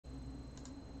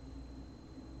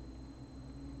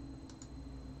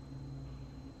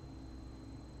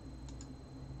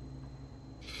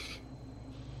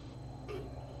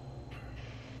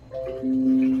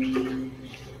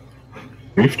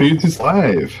ReefDudes is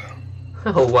live.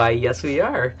 Oh, why, yes we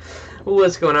are.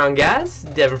 What's going on, guys?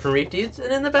 Devin from ReefDudes,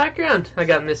 and in the background, I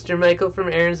got Mr. Michael from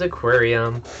Aaron's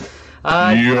Aquarium.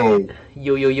 Yo.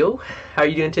 Yo. How are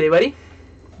you doing today, buddy?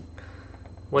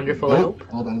 Wonderful, I hope.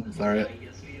 Hold on, sorry.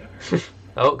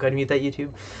 Oh, gotta mute that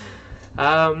YouTube.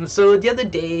 So the other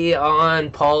day on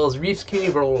Paul's Reefs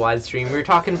Community Worldwide stream, we were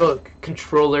talking about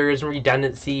controllers and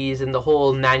redundancies and the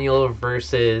whole manual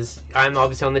versus, I'm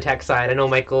obviously on the tech side. I know,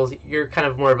 Michael, you're kind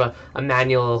of more of a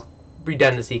manual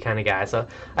redundancy kind of guy. So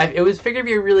it was figured to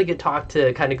be a really good talk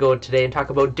to kind of go today and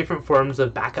talk about different forms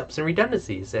of backups and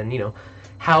redundancies. And, you know,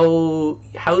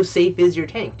 how safe is your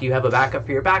tank? Do you have a backup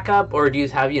for your backup, or do you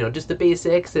have, you know, just the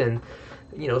basics and,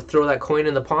 you know, throw that coin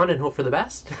in the pond and hope for the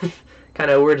best? Kind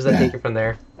of, where does that take it from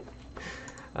there?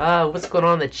 What's going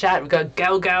on in the chat? We've got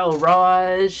Gao,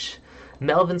 Raj,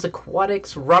 Melvin's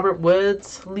Aquatics, Robert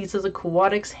Woods, Lisa's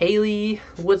Aquatics, Haley.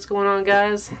 What's going on,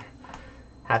 guys?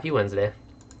 Happy Wednesday.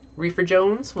 Reefer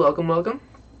Jones, welcome.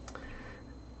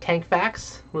 Tank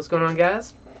Facts, what's going on,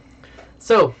 guys?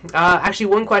 So, actually,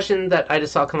 one question that I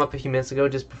just saw come up a few minutes ago,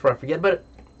 just before I forget about it.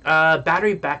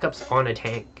 Battery backups on a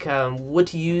tank. What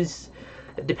to use,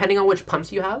 depending on which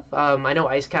pumps you have. I know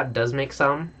IceCap does make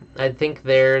some. I think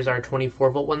theirs are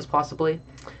 24-volt ones, possibly.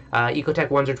 Ecotech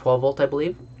ones are 12-volt, I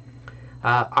believe.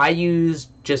 I use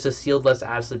just a sealed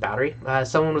lead-acid battery.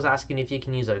 Someone was asking if you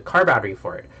can use a car battery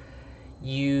for it.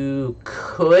 You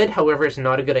could, however, it's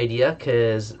not a good idea,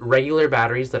 because regular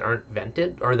batteries that aren't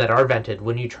vented, or that are vented,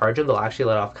 when you charge them, they'll actually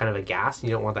let off kind of a gas, and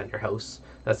you don't want that in your house.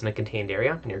 That's in a contained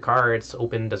area. In your car, it's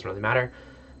open, doesn't really matter.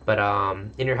 But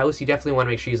in your house, you definitely want to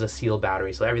make sure you use a sealed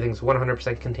battery, so everything's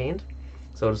 100% contained.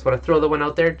 So I just want to throw that one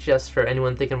out there, just for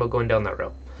anyone thinking about going down that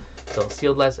road. So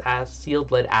sealed lead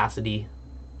acid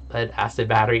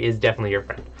battery is definitely your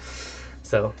friend.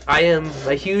 So I am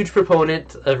a huge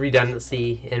proponent of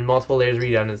redundancy and multiple layers of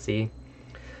redundancy.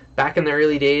 Back in the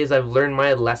early days, I've learned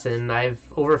my lesson. I've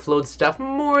overflowed stuff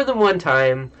more than one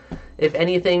time. If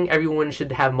anything, everyone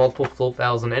should have multiple float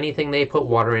valves on anything they put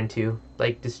water into.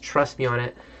 Like, just trust me on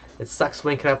it. It sucks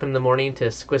waking up in the morning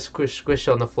to squish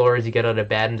on the floor as you get out of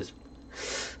bed and just...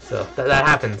 So, that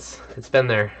happens. It's been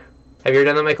there. Have you ever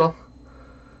done that, Michael?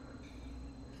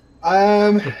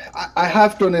 I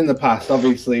have done in the past,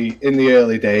 obviously, in the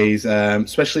early days,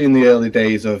 especially in the early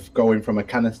days of going from a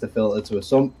canister filter to a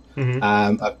sump.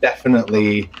 Mm-hmm. I've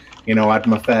definitely, you know, had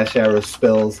my fair share of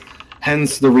spills.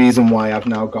 Hence the reason why I've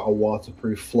now got a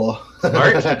waterproof floor.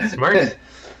 Smart.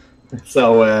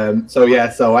 So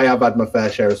I have had my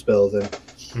fair share of spills,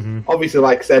 and obviously,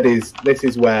 like I said, this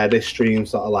is where this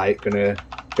stream's sort of like gonna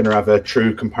have a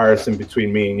true comparison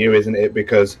between me and you, isn't it?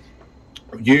 Because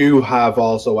you have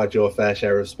also had your fair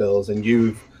share of spills, and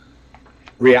you've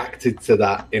reacted to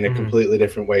that in a completely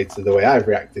different way to the way I've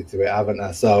reacted to it, haven't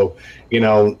I? So, you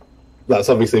know, that's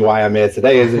obviously why I'm here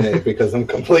today, isn't it? Because I'm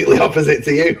completely opposite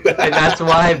to you. And that's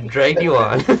why I've dragged you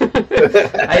on.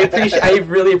 I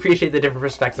really appreciate the different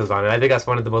perspectives on it. I think that's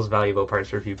one of the most valuable parts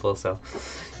for people, so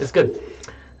it's good.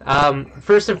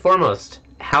 First and foremost,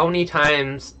 how many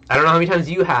times, I don't know how many times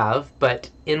you have, but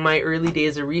in my early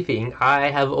days of reefing, I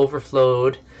have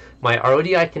overflowed my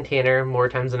RODI container more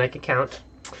times than I could count.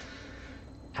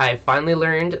 I finally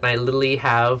learned, and I literally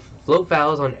have float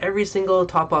valves on every single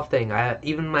top-off thing.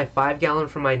 Even my 5-gallon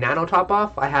from my Nano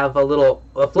top-off, I have a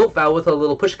float valve with a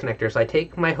little push connector. So I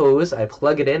take my hose, I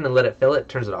plug it in and let it fill it,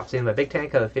 turns it off. So in my big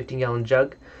tank, I have a 15-gallon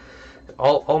jug.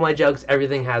 All my jugs,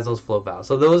 everything has those float valves.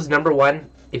 So those, number one,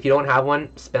 if you don't have one,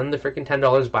 spend the freaking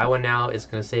 $10, buy one now. It's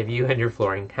going to save you and your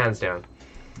flooring, hands down.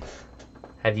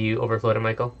 Have you overflowed it,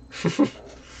 Michael?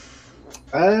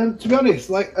 To be honest,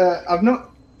 like I've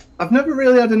never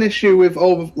really had an issue with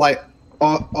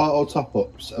auto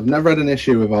top-ups. I've never had an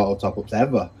issue with auto top-ups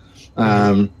ever,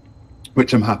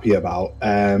 which I'm happy about.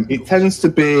 It tends to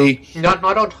be not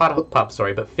auto top-ups,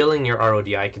 sorry, but filling your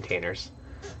RODI containers.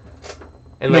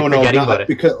 And forgetting about it.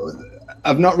 Because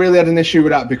I've not really had an issue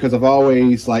with that, because I've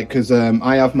always I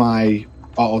have my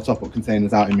auto top-up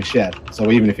containers out in my shed,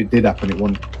 so even if it did happen, it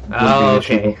wouldn't be an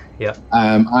issue. Yeah.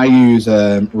 I use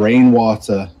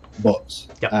rainwater butts,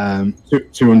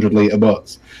 200-litre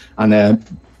butts, and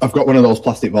I've got one of those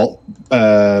plastic ball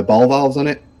valves on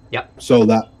it. Yep. So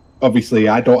that obviously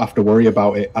I don't have to worry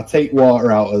about it. I take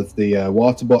water out of the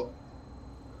water butt,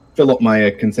 fill up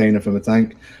my container from the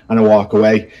tank, and I walk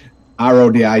away.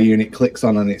 RODI unit clicks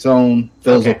on its own,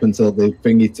 fills up until the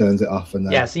thingy turns it off, and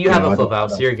then, yeah. So you have a float valve,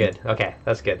 so you're good. Okay,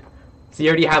 that's good. So you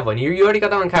already have one. You already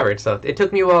got that one covered. So it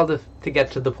took me a while to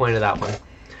get to the point of that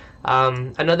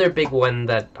one. Another big one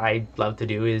that I love to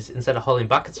do is, instead of hauling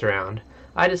buckets around,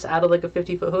 I just added like a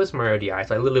 50-foot hose from my ODI.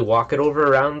 So I literally walk it over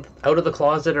around, out of the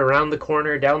closet, around the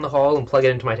corner, down the hall, and plug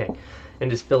it into my tank. And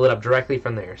just fill it up directly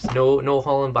from there. So no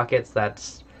hauling buckets.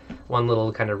 That's one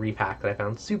little kind of repack that I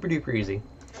found super duper easy.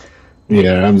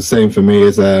 Yeah, I'm the same for me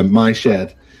as my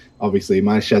shed. Obviously,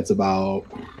 my shed's about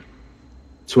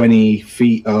 20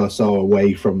 feet or so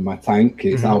away from my tank.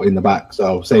 It's out in the back.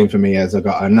 So same for me as I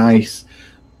got a nice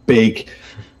big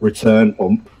return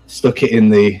pump, stuck it in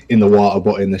the water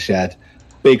butt in the shed,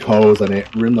 big hose on it,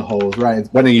 run the hose right.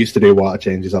 When I used to do water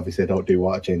changes, obviously I don't do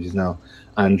water changes now,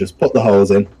 and just put the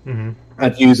hose in.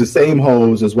 I'd use the same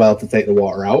hose as well to take the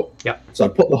water out. So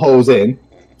I'd put the hose in,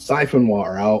 siphon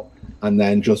water out, and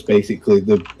then just basically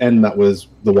the end that was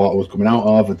the water was coming out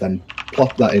of, and then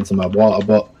plop that into my water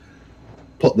butt,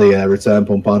 put the return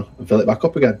pump on, and fill it back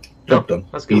up again. Job done.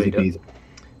 That's good. Easy peasy.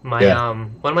 My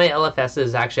one of my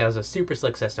LFSs actually has a super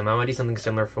slick system. I want to do something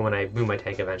similar for when I move my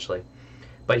tank eventually.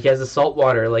 But he has the salt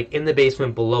water like in the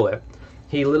basement below it.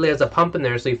 He literally has a pump in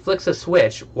there, so he flicks a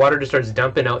switch, water just starts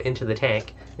dumping out into the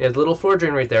tank. He has a little floor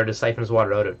drain right there to siphon his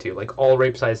water out of too, like all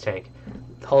rape-sized tank.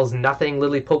 Hauls nothing,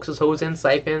 literally pokes his hose in,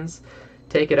 siphons,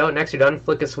 take it out, next you're done,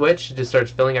 flick a switch, it just starts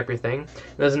filling up your thing.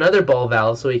 And there's another ball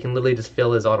valve so he can literally just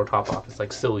fill his auto top off. It's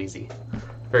like so easy.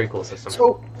 Very cool system.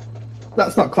 So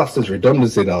that's not classed as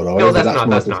redundancy though, no,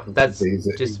 that's not. That's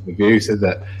just abuse, is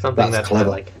it? Something that's clever.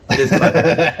 Like. It is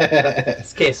clever.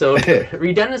 Okay, so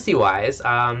redundancy-wise,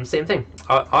 same thing.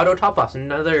 Auto top-offs,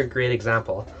 another great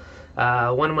example.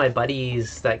 One of my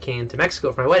buddies that came to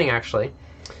Mexico for my wedding, actually,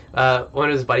 one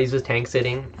of his buddies was tank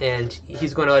sitting, and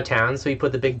he's going out of town, so he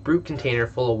put the big brute container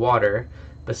full of water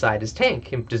beside his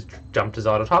tank and just jumped his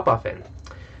auto top-off in.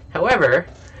 However,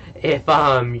 if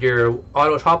your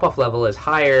auto top-off level is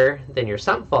higher than your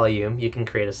sump volume, you can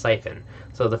create a siphon.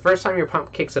 So the first time your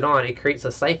pump kicks it on, it creates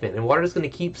a siphon, and water is going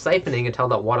to keep siphoning until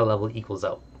that water level equals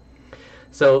out.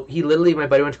 So he literally, my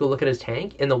buddy went to go look at his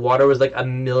tank, and the water was like a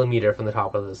millimeter from the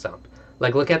top of the sump.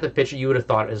 Like, look at the picture, you would have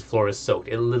thought his floor was soaked.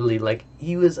 It literally, like,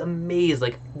 he was amazed,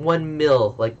 like 1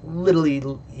 mil, like literally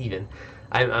even.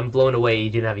 I'm blown away he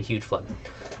didn't have a huge flood.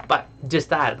 But just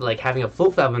that, like having a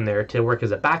float valve in there to work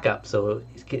as a backup, so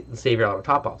you can save your auto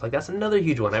top off. Like that's another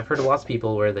huge one. I've heard of lots of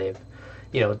people where they've,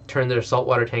 turned their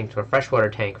saltwater tank to a freshwater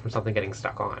tank from something getting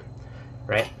stuck on,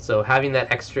 right? So having that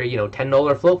extra,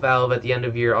 $10 float valve at the end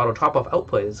of your auto top off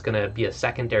output is going to be a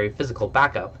secondary physical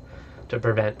backup to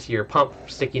prevent your pump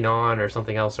sticking on or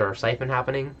something else or a siphon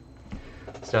happening.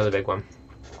 It's another big one.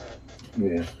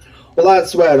 Yeah. Well,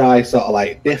 that's where I sort of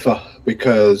like differ,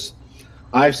 because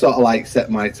I've sort of like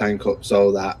set my tank up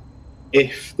so that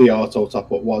if the auto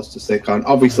top up was to stick on,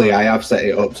 obviously I have set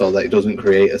it up so that it doesn't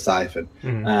create a siphon.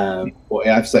 But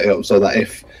I've set it up so that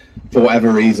if for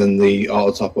whatever reason the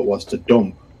auto top up was to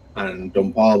dump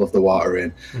all of the water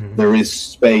in, there is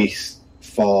space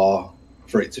for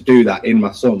it to do that in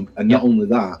my sump. And not only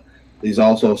that, there's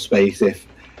also space if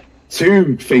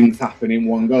two things happen in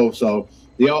one go. So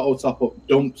the auto top up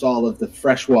dumps all of the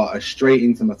fresh water straight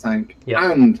into my tank,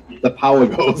 and the power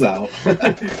goes out,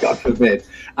 God forbid,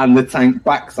 and the tank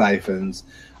back siphons.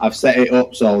 I've set it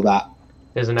up so that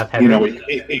there's enough headroom.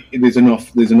 There's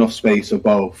enough space for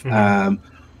both.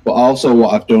 But also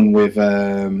what I've done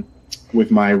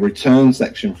with my return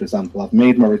section, for example, I've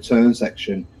made my return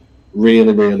section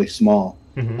really, really small.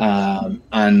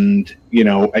 And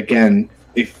again,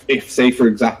 if say for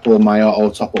example my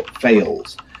auto top up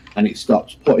fails and it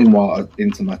stops putting water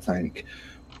into my tank,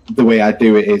 the way I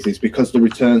do it is because the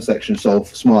return section is so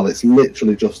small, it's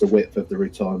literally just the width of the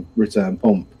return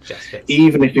pump.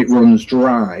 Even if it runs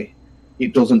dry,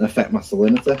 it doesn't affect my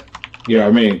salinity. You know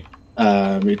what I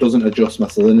mean? It doesn't adjust my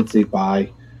salinity by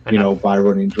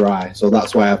running dry. So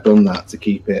that's why I've done that, to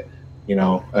keep it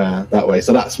that way.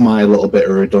 So that's my little bit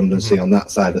of redundancy on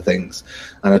that side of things,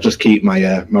 and I just keep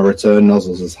my my return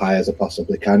nozzles as high as I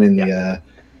possibly can in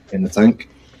the tank.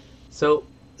 So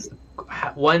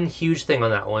one huge thing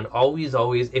on that one, always,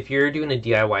 if you're doing a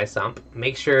DIY sump,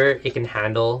 make sure it can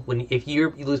handle, if you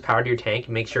lose power to your tank,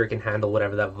 make sure it can handle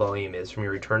whatever that volume is from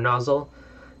your return nozzle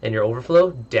and your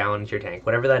overflow down into your tank.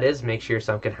 Whatever that is, make sure your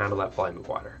sump can handle that volume of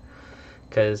water.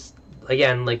 Because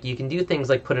again, like you can do things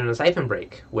like put in a siphon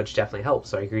break, which definitely helps.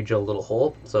 So you can drill a little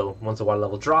hole, so once the water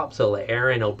level drops, it'll let air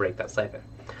in, it'll break that siphon.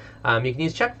 You can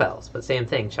use check valves, but same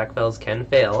thing, check valves can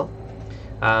fail.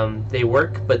 They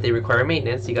work, but they require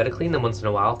maintenance. You got to clean them once in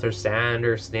a while if there's sand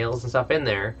or snails and stuff in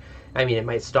there. I mean, it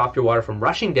might stop your water from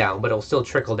rushing down, but it'll still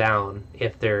trickle down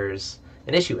if there's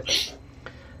an issue with it.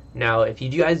 Now, if you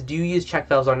guys do use check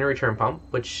valves on your return pump,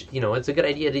 which, it's a good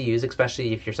idea to use,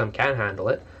 especially if your sump can handle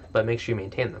it, but make sure you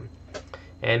maintain them.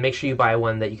 And make sure you buy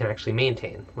one that you can actually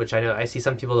maintain, which I know I see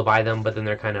some people that buy them, but then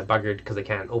they're kind of buggered because they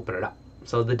can't open it up.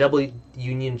 So the double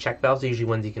union check valves are usually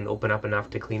ones you can open up enough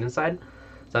to clean inside.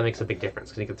 So that makes a big difference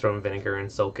because you can throw in vinegar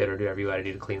and soak it or do whatever you got to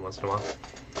do to clean once in a while.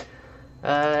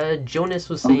 Jonas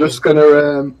was saying... I'm just gonna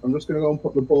go and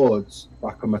put the boards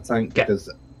back on my tank because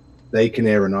they can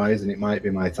hear a noise and it might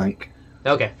be my tank.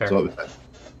 Okay, fair. So,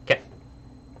 okay.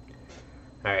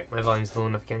 Alright, my volume's low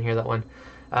enough, I can't hear that one.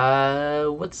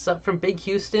 What's up from Big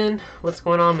Houston? What's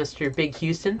going on, Mr. Big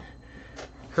Houston?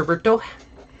 Herberto?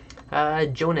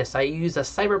 Jonas, I use a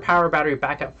Cyber Power battery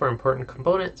backup for important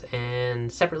components,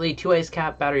 and separately 2 ice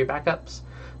cap battery backups,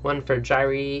 one for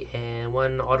gyri and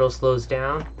one auto slows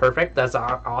down. Perfect, that's an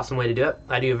awesome way to do it.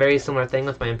 I do a very similar thing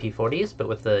with my MP40s, but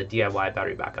with the DIY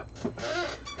battery backup.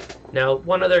 Now,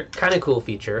 one other kind of cool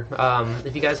feature,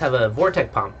 if you guys have a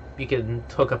Vortec pump, you can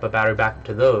hook up a battery backup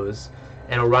to those,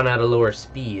 and it'll run at a lower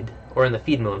speed, or in the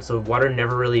feed mode, so water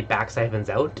never really back siphons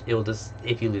out. It'll just,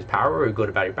 if you lose power, it'll go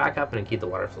to battery backup and keep the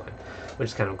water flowing, which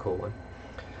is kind of a cool one.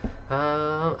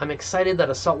 I'm excited that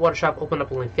a saltwater shop opened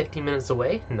up only 15 minutes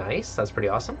away. Nice, that's pretty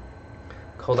awesome.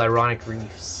 Called Ironic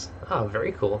Reefs. Oh,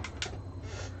 very cool.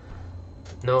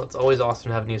 No, it's always awesome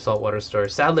to have new saltwater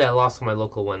stores. Sadly, I lost my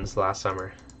local ones last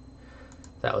summer.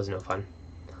 That was no fun.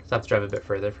 So I have to drive a bit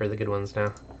further for the good ones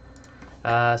now.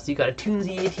 So you got a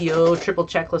Toonsy ATO, triple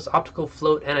checklist, optical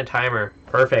float, and a timer.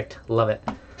 Perfect. Love it.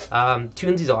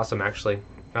 Toonsy's awesome, actually.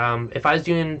 If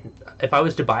I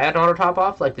was to buy an auto top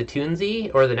off, like the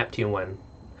Toonsy or the Neptune one,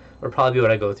 would probably be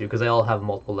what I go through, because they all have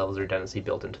multiple levels of redundancy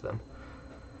built into them.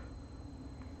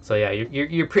 So yeah,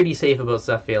 you're pretty safe about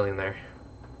stuff failing there.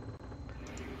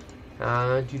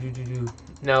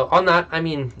 Now on that, I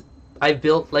mean, I've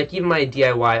built, like, even my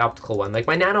DIY optical one, like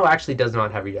my Nano actually does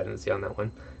not have redundancy on that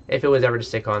one. If it was ever to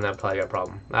stick on, that would probably be a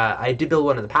problem. I did build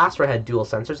one in the past where I had dual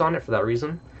sensors on it for that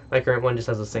reason. My current one just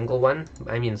has a single one.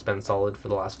 I mean, it's been solid for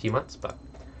the last few months, but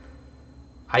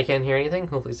I can't hear anything.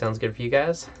 Hopefully it sounds good for you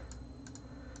guys.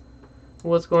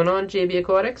 What's going on, JB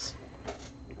Aquatics?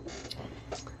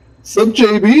 Sup,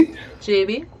 JB?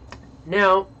 JB.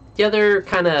 Now, the other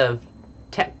kind of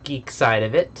tech geek side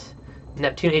of it,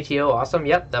 Neptune ATO, awesome.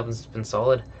 Yep, that one's been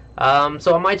solid.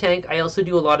 So on my tank, I also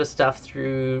do a lot of stuff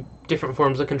through different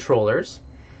forms of controllers.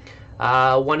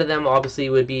 One of them obviously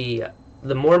would be,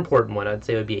 the more important one I'd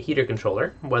say would be a heater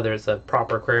controller, whether it's a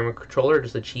proper aquarium controller or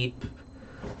just a cheap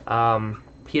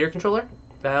heater controller.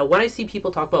 One I see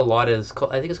people talk about a lot is,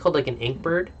 I think it's called like an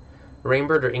Inkbird,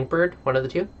 Rainbird or Inkbird, one of the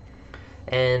two.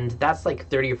 And that's like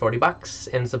 30 or 40 bucks,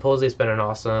 and supposedly it's been an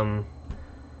awesome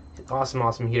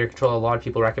heater controller. A lot of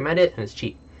people recommend it, and it's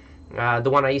cheap. The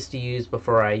one I used to use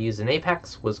before I used an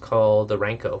Apex was called the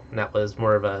Renko, and that was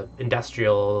more of a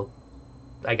industrial,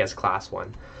 I guess, class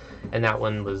one. And that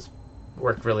one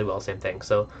worked really well, same thing.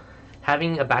 So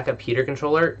having a backup heater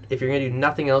controller, if you're going to do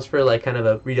nothing else for like kind of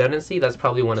a redundancy, that's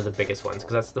probably one of the biggest ones,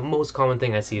 because that's the most common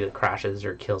thing I see that crashes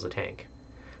or kills a tank,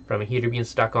 from a heater being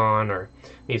stuck on or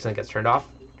maybe something gets turned off.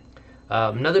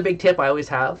 Another big tip I always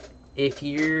have, if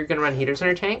you're going to run heaters in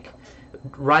your tank,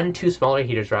 run 2 smaller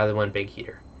heaters rather than 1 big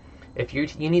heater. If you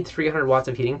need 300 watts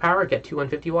of heating power, get 2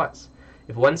 150 watts.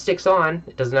 If one sticks on,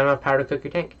 it doesn't have enough power to cook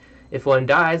your tank. If one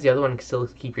dies, the other one can still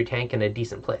keep your tank in a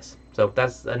decent place. So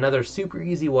that's another super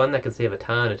easy one that can save a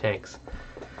ton of tanks.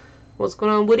 What's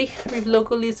going on, Woody? Reef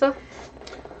Local Lisa?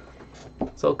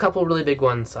 So a couple really big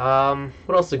ones. What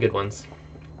else are good ones?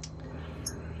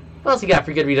 What else you got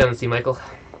for good redundancy, Michael?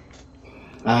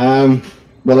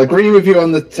 Well, I agree with you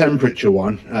on the temperature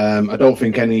one. I don't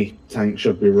think any tank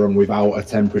should be run without a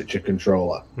temperature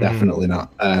controller. Definitely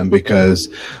not.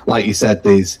 Because, like you said,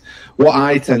 what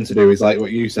I tend to do is like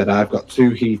what you said. I've got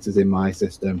 2 heaters in my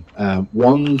system.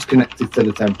 One's connected to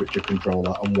the temperature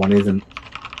controller and one isn't.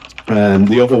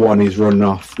 The other one is run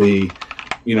off the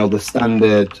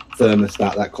standard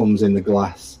thermostat that comes in the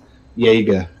glass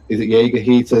Jaeger. Is it Jaeger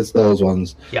heaters? Those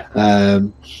ones. Yeah.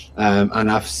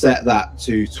 And I've set that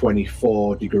to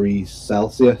 24 degrees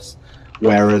Celsius,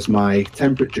 whereas my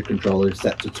temperature controller is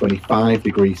set to 25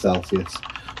 degrees Celsius.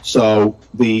 So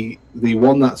the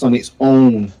one that's on its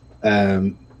own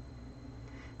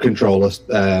controller,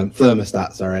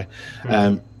 thermostat,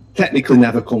 technically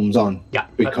never comes on. Yeah.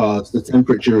 Because the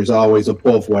temperature is always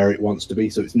above where it wants to be,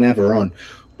 so it's never on.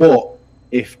 But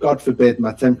if, God forbid,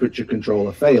 my temperature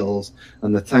controller fails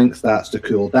and the tank starts to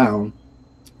cool down,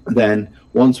 then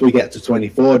once we get to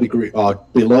 24 degrees or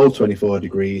below 24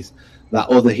 degrees, that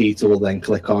other heater will then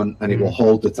click on and it will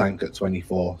hold the tank at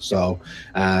 24. So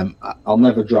I'll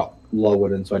never drop lower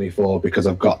than 24 because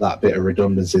I've got that bit of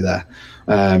redundancy there.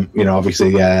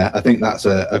 Obviously, I think that's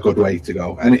a good way to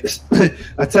go. And it's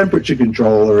a temperature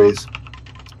controller is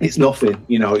it's nothing.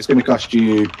 You know, it's going to cost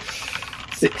you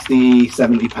 60,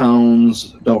 70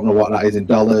 pounds. Don't know what that is in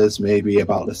dollars. Maybe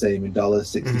about the same in dollars,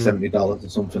 60, $70 or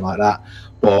something like that.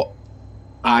 But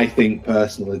I think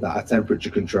personally that a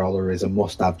temperature controller is a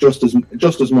must-have, just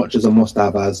as much as a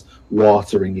must-have as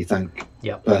water in your tank.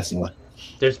 Yep. Personally,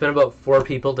 there's been about 4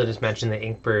 people that just mentioned the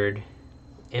Inkbird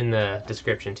in the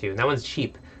description too, and that one's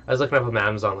cheap. I was looking up on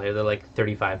Amazon later; they're like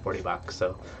 $35-$40.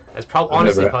 So it's probably one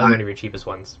of your cheapest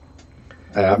ones.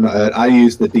 I've not heard. I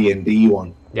use the D&D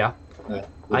one. Yeah. The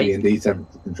D&D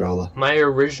temperature controller. My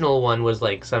original one was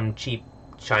like some cheap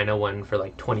China one for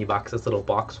like $20. This little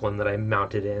box one that I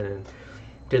mounted in and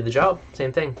did the job.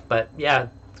 Same thing. But yeah,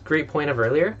 great point of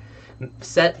earlier.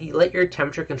 Let your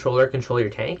temperature controller control your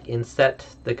tank and set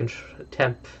the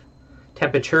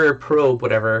temperature probe,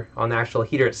 whatever, on the actual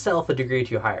heater itself a degree or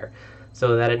 2 higher,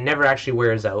 so that it never actually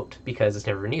wears out because it's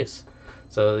never in use.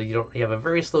 So you have a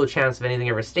very slow chance of anything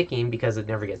ever sticking because it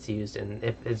never gets used, and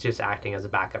it's just acting as a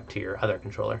backup to your other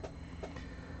controller.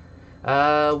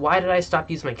 Why did I stop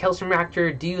using my calcium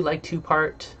reactor? Do you like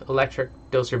 2-part electric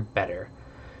doser better?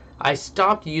 I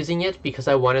stopped using it because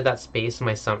I wanted that space in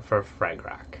my sump for a frag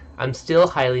rack. I'm still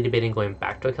highly debating going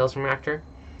back to a calcium reactor.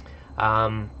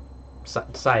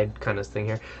 Side kind of thing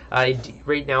here.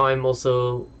 Right now I'm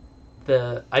also...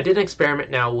 I did an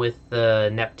experiment now with the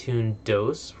Neptune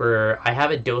dose where I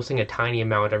have it dosing a tiny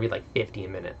amount every like 15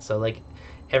 minutes. So like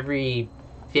every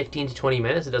 15 to 20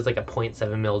 minutes it does like a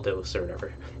 0.7 mil dose or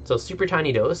whatever. So super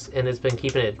tiny dose, and it's been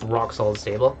keeping it rock solid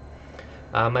stable.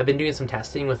 I've been doing some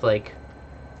testing with like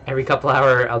every couple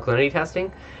hour alkalinity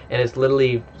testing, and it's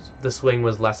literally the swing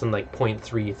was less than like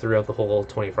 0.3 throughout the whole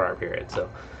 24-hour period. So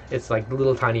it's like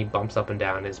little tiny bumps up and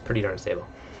down. It's pretty darn stable.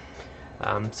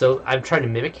 So I've tried to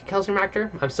mimic a calcium reactor.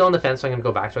 I'm still on the fence, so I'm going to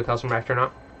go back to a calcium reactor or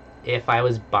not. If I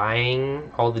was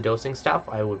buying all the dosing stuff,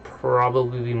 I would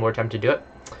probably be more tempted to do it.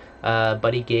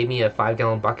 Buddy gave me a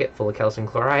 5-gallon bucket full of calcium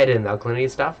chloride and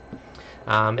alkalinity stuff.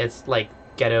 It's like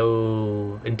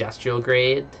ghetto industrial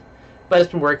grade, but it's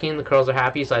been working. The curls are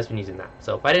happy, so I've been using that.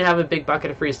 So if I didn't have a big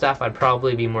bucket of free stuff, I'd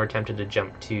probably be more tempted to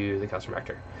jump to the calcium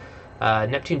reactor.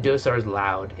 Neptune doser is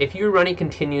loud. If you're running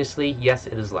continuously, yes,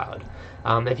 it is loud.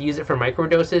 If you use it for micro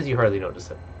doses, you hardly notice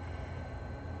it.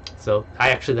 So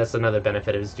that's another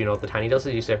benefit is doing all the tiny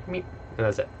doses. You say meep, and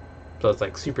that's it. So it's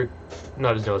like super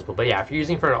not as noticeable. But yeah, if you're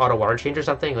using for an auto water change or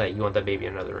something, like you want that baby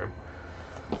in another room.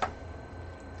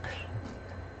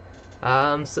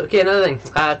 So okay, another thing,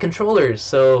 controllers.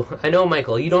 So I know,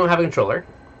 Michael, you don't have a controller.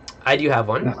 I do have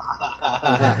one.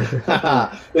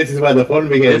 This is where the fun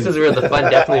begins. This is where the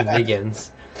fun definitely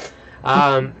begins.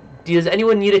 Does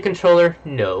anyone need a controller?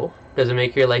 No. Does it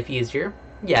make your life easier?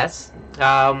 Yes.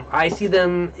 I see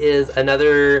them as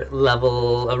another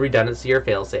level of redundancy or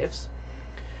fail-safes.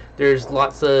 There's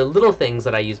lots of little things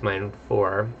that I use mine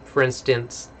for. For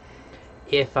instance,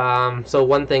 if so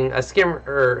one thing, a skimmer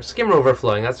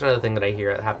overflowing, that's another thing that I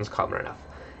hear that happens common enough.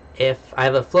 If I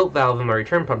have a float valve in my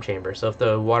return pump chamber, so if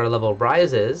the water level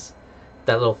rises,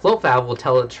 that little float valve will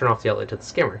tell it to turn off the outlet to the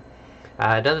skimmer.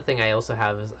 Another thing I also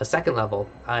have is a second level.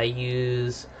 I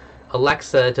use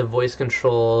Alexa to voice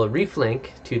control ReefLink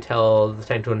to tell the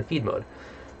tank to go into feed mode.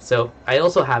 So I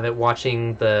also have it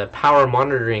watching the power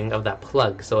monitoring of that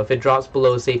plug. So if it drops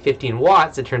below, say, 15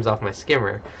 watts, it turns off my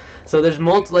skimmer. So there's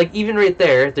like even right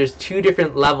there, there's 2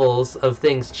 different levels of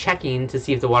things checking to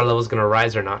see if the water level is going to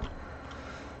rise or not.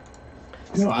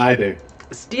 No, I do.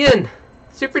 Stian,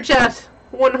 super chat,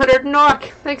 100 knock.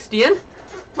 Thanks, Stian.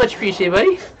 Much appreciated,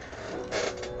 buddy.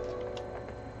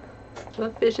 The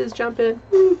fish is jumping.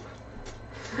 Woo.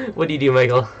 What do you do,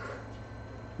 Michael?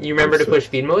 You remember to push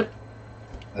feed mode?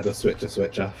 I just switch the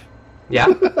switch off. Yeah?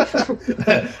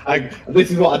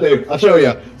 This is what I do. I'll show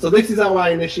you. So this is how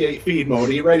I initiate feed mode.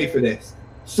 Are you ready for this?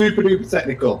 Super duper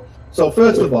technical. So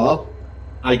first of all,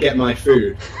 I get my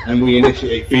food and we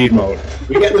initiate feed mode.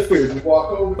 We get the food, we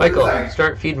walk over Michael, to the tank.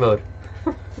 Start feed mode.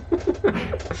 We get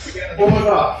the bubbles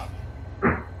off.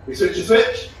 We switch the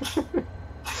switch.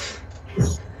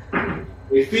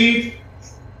 We feed.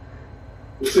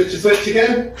 We switch the switch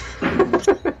again.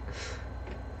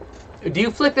 Do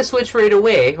you flick the switch right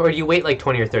away, or do you wait like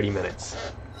 20 or 30 minutes?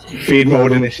 Feed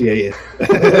mode initiated.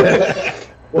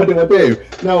 What do I do?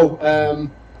 No,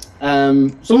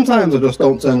 sometimes I just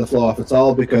don't turn the flow off at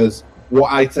all because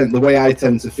the way I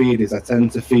tend to feed is I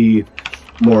tend to feed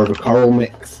more of a coral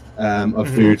mix of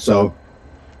food. So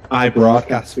I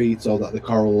broadcast feed so that the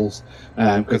corals,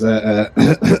 because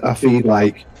I feed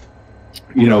like,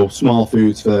 small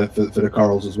foods for the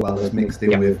corals as well as mixed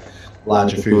in with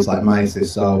larger foods like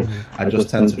mysis. So I just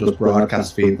tend to just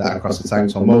broadcast feed that across the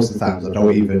tank. So most of the times I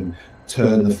don't even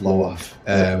turn the flow off.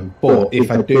 But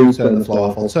if I do turn the flow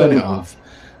off, I'll turn it off.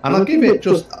 And I'll give it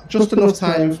just enough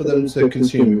time for them to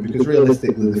consume it, because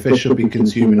realistically the fish should be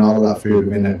consuming all of that food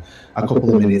within a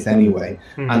couple of minutes anyway.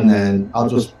 And then I'll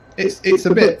just, it's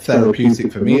a bit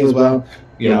therapeutic for me as well.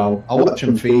 You know, I'll watch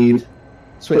them feed,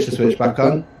 switch the switch back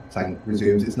on, tank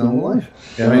resumes its normal life.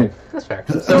 You know what I mean? That's fair.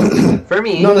 So for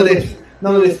me, none of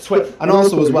this switch. And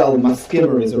also as well, my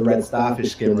skimmer is a red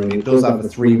starfish skimmer, and it does have a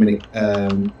 3-minute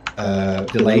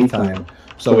delay time.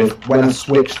 So when I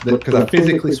switch because I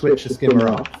physically switch the skimmer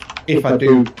off, if I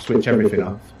do switch everything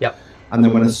off, and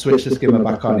then when I switch the skimmer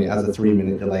back on, it has a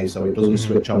 3-minute delay, so it doesn't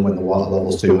switch on when the water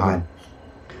level's too high.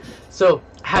 So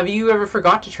have you ever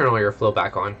forgot to turn all your flow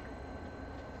back on?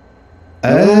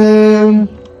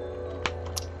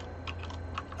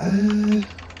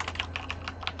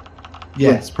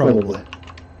 Yes, probably.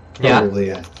 Probably,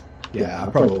 yes. Yeah, I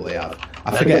probably have.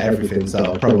 I forget everything,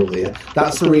 so probably. Yeah.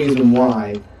 That's the reason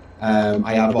why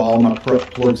I have all my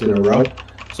plugs in a row.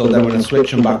 So then when I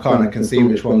switch them back on, I can see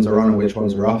which ones are on and which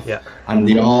ones are off. Yeah. And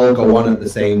they all go on at the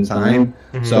same time.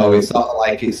 So it's sort of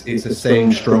like it's the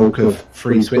same stroke of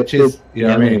 3 switches. You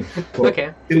know what I mean? But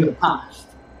in the past,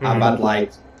 I've had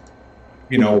like,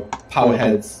 you know, power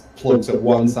heads plugs at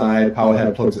one side, power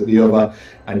head plugs at the other,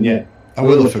 and yeah, I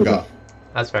will have forgot.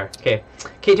 That's fair. Okay.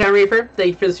 K-Town Reaper, thank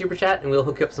you for the super chat, and we'll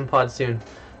hook you up some pods soon.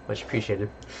 Much appreciated.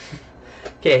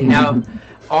 Okay, now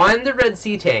on the Red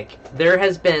Sea tank, there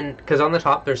has been, because on the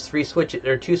top there's 2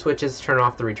 switches to turn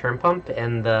off the return pump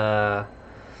and the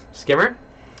skimmer.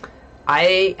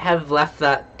 I have left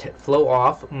that flow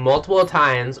off multiple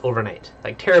times overnight.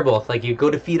 Like terrible. Like you go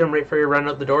to feed them right before you run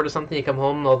out the door to something, you come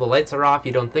home, all the lights are off,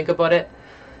 you don't think about it.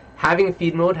 Having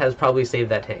feed mode has probably saved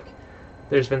that tank.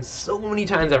 There's been so many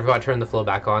times I forgot to turn the flow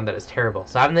back on that is terrible.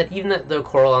 So having that, even the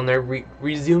coral on there,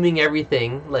 resuming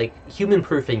everything, like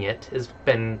human-proofing it, has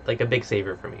been like a big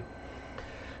saver for me.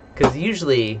 Because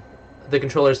usually the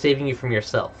controller is saving you from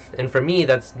yourself, and for me,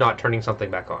 that's not turning something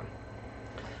back on.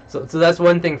 So that's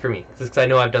one thing for me, because I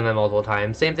know I've done that multiple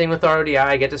times. Same thing with RODI.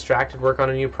 I get distracted, work on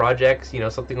a new project, you know,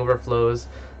 something overflows.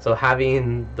 So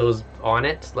having those on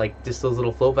it, like just those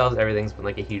little flow valves, everything's been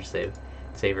like a huge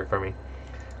saver for me.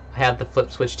 I have the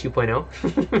flip switch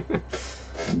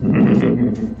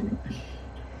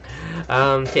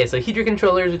 2.0. Okay, so heater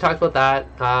controllers, we talked about that.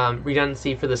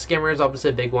 Redundancy for the skimmers, obviously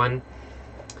a big one.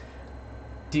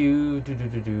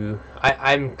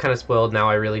 I'm kind of spoiled now.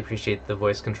 I really appreciate the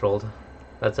voice controlled.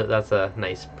 That's a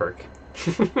nice perk.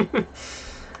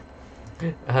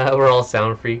 We're all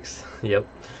sound freaks. Yep.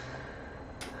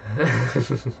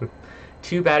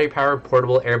 2 battery-powered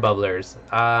portable air bubblers.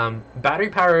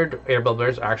 Battery-powered air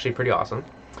bubblers are actually pretty awesome.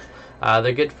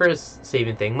 They're good for a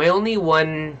saving thing. My only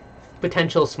one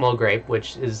potential small gripe,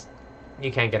 which is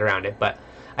you can't get around it, but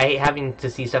I hate having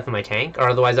to see stuff in my tank, or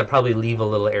otherwise I'd probably leave a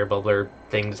little air bubbler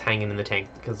thing just hanging in the tank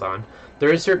because on.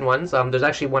 There is certain ones. There's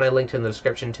actually one I linked in the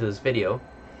description to this video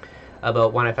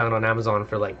about one I found on Amazon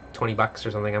for like 20 bucks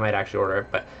or something. I might actually order it,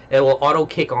 but it will auto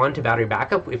kick on to battery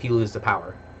backup if you lose the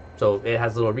power. So it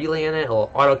has a little relay in it,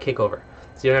 it'll auto kick over.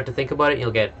 So you don't have to think about it,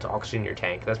 you'll get oxygen in your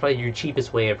tank. That's probably your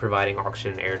cheapest way of providing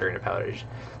oxygen and air during a power outage.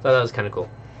 So that was kind of cool.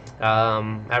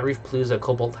 At Reef Palooza,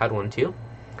 Cobalt had one too.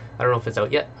 I don't know if it's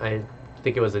out yet. I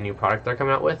think it was a new product they're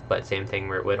coming out with, but same thing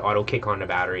where it would auto kick on to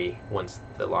battery once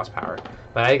it lost power.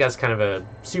 But I think that's kind of a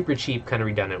super cheap, kind of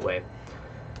redundant way.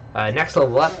 Next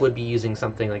level up would be using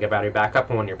something like a battery backup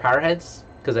on one of your power heads,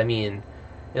 because I mean,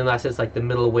 unless it's like the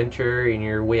middle of winter and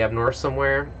you're way up north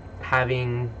somewhere,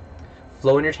 having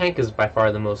flow in your tank is by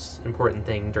far the most important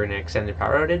thing during an extended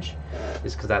power outage,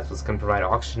 is because that's what's going to provide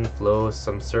oxygen flow,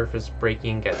 some surface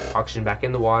breaking, get oxygen back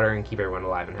in the water, and keep everyone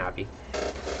alive and happy.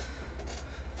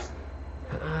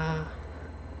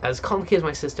 As complicated as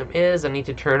my system is, I need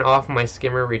to turn off my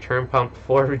skimmer, return pump,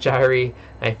 forward gyre,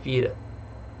 I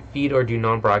feed or do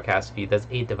non-broadcast feed. That's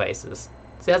 8 devices.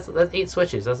 See, that's 8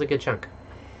 switches. That's a good chunk.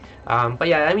 But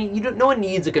yeah, I mean, no one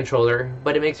needs a controller,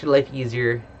 but it makes your life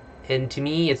easier. And to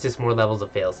me, it's just more levels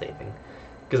of fail-safing,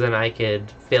 because then I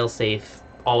could fail-safe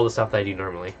all the stuff that I do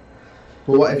normally.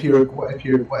 Well, what if your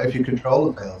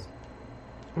controller fails?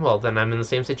 Well, then I'm in the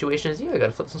same situation as you. I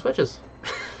gotta flip some switches.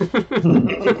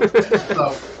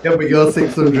 Oh, yeah, but you're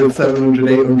 600, 700,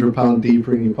 800 pound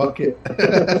deeper in your pocket.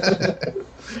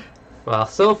 Well,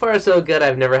 so far so good.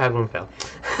 I've never had one fail.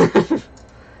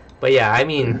 But yeah, I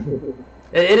mean,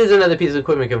 it is another piece of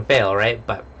equipment can fail, right?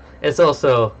 But it's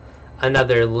also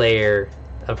another layer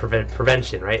of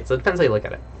prevention, right? So it depends how you look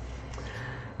at it.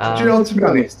 Do you know, to be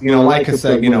honest, like I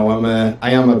said,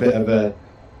 I am a bit of a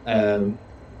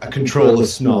controller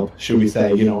snob, should we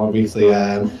say? Obviously,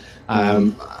 I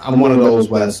I'm one of those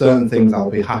where certain things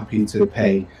I'll be happy to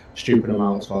pay stupid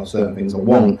amounts for, certain things I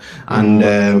won't. And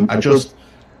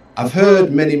I've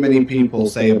heard many people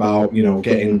say about, you know,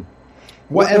 getting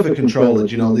whatever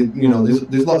controllers, you know,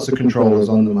 there's lots of controllers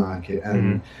on the market,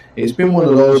 and it's been one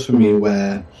of those for me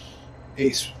where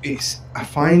I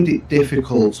find it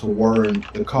difficult to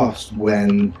warrant the cost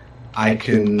when I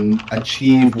can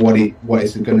achieve what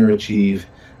it's going to achieve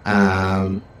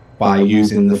by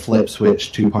using the flip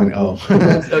switch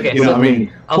 2.0. Okay, you know so what I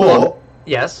mean?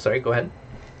 yes, sorry, go ahead.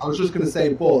 I was just going to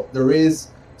say, but there is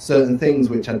certain things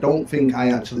which I don't think I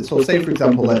actually. So, say for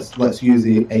example, let's use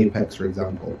the Apex for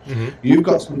example. You've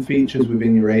got some features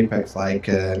within your Apex like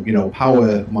you know,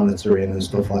 power monitoring and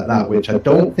stuff like that, which I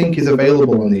don't think is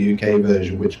available on the UK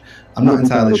version, which I'm not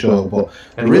entirely sure. But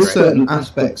there is certain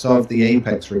aspects of the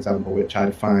Apex, for example, which I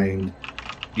find,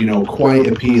 you know, quite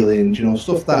appealing. You know,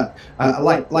 stuff that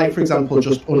like for example,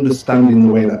 just understanding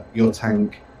the way that your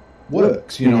tank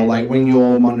works, you know, like when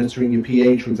you're monitoring your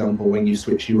pH, for example, when you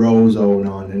switch your ozone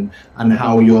on, and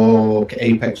how your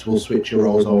Apex will switch your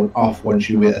ozone off once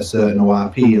you hit a certain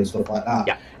ORP and stuff like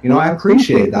that. You know, I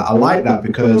appreciate that. I like that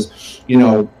because, you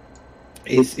know,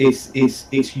 it's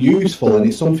useful, and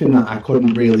it's something that I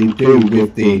couldn't really do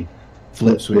with the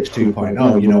flip switch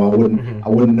 2.0. You know, I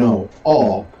wouldn't know,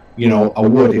 or you know, I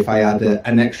would if I had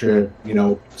an extra, you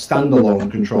know,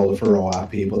 standalone controller for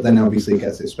ORP, but then obviously it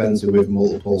gets expensive with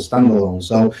multiple standalones.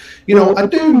 So, you know, I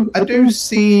do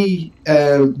see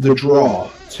the draw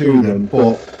to them,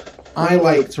 but I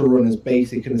like to run as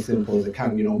basic and as simple as I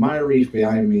can. You know, my reef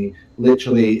behind me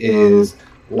literally is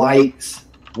lights,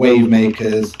 wave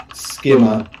makers,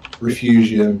 skimmer,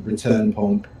 refusion, return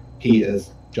pump,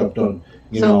 heaters, job done.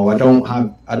 You know, I don't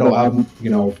have, you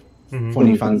know,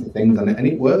 funny fancy things on it, and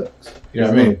it works. You know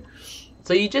what I mean?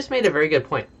 So you just made a very good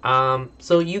point.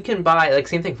 So you can buy, like,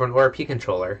 same thing for an ORP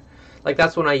controller. Like,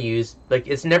 that's one I use. Like,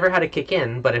 it's never had to kick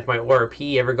in, but if my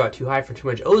ORP ever got too high for too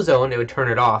much ozone, it would turn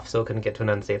it off so it couldn't get to an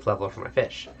unsafe level for my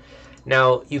fish.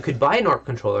 Now, you could buy an ORP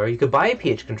controller, you could buy a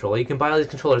pH controller, you can buy all these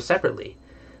controllers separately,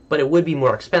 but it would be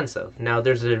more expensive. Now,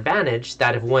 there's an advantage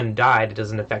that if one died, it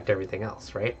doesn't affect everything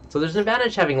else, right? So there's an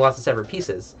advantage having lots of separate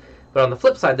pieces. But on the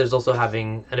flip side, there's also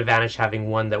having an advantage having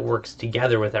one that works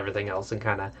together with everything else, and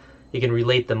kind of you can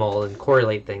relate them all and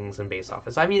correlate things and base off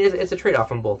it. So I mean, it's a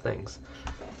trade-off on both things.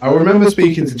 I remember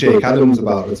speaking to Jake Adams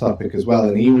about the topic as well,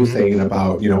 and he was saying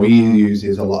about, you know, he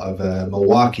uses a lot of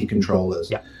Milwaukee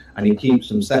controllers, and he keeps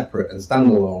them separate and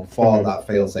standalone for that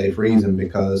fail-safe reason,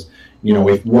 because, you know,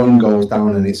 if one goes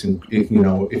down and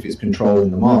if it's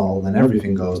controlling them all, then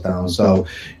everything goes down. So,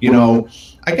 you know,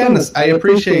 again, I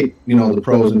appreciate, you know, the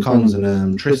pros and cons,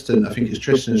 and Tristan, I think it's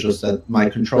Tristan's just said, my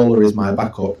controller is my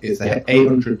backup. It's a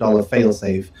 $800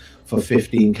 failsafe for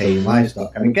 15k in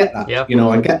livestock, and I get that. You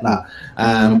know, I get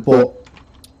that. But,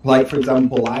 like, for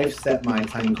example, I've set my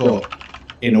tank up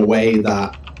in a way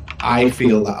that I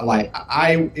feel that, like,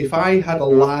 if I had a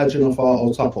large enough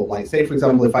auto top up, like, say for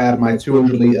example, if I had my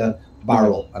 200 litre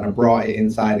barrel and I brought it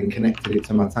inside and connected it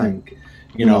to my tank,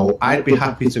 you know, I'd be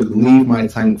happy to leave my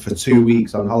tank for 2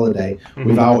 weeks on holiday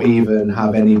without even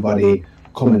have anybody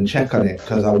come and check on it,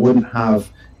 because I wouldn't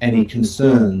have any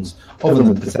concerns other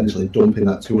than potentially dumping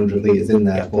that 200 litres in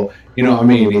there. But, you know what I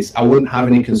mean? I wouldn't have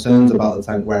any concerns about the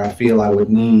tank where I feel I would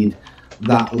need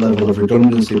that level of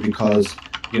redundancy, because,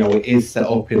 you know, it is set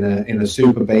up in a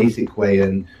super basic way,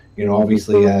 and, you know,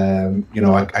 obviously, you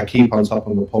know, I keep on top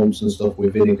of my pumps and stuff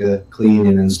with vinegar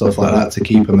cleaning and stuff like that to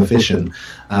keep them efficient.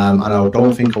 And I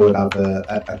don't think I would have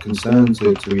a concern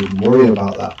to even worry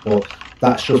about that. But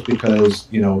that's just because,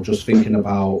 you know, just thinking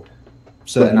about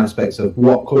certain aspects of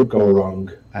what could go wrong,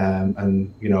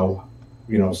 and you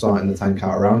know, sorting the tank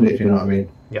out around it, if you know what I mean.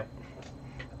 Yep.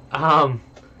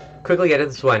 Quickly get to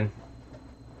this one.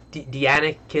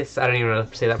 Dianicus, I don't even know how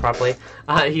to say that properly.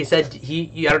 He said I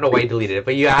don't know why he deleted it,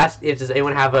 but you asked if does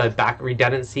anyone have a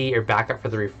redundancy or backup for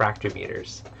the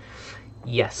refractometers.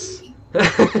 Yes.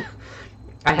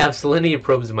 I have salinity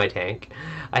probes in my tank.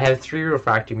 I have 3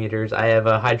 refractometers. I have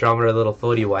a hydrometer, little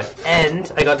floaty one,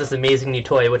 and I got this amazing new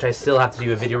toy, which I still have to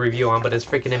do a video review on, but it's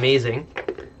freaking amazing.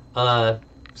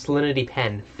 Salinity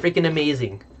pen, freaking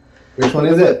amazing. Which one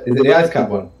is it? Is it the ice cap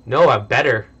one? No,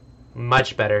 better.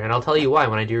 Much better, and I'll tell you why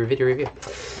when I do a video review.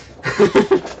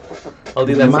 I'll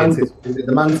do that soon. Is it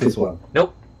the Mantis one?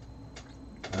 Nope.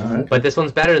 Alright. But this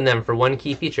one's better than them for one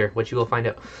key feature, which you will find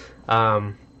out.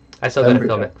 I still gotta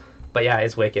film it. But yeah,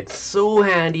 it's wicked. So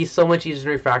handy, so much easier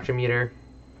than a refractometer.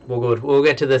 We'll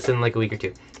get to this in like a week or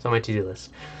two. It's on my to-do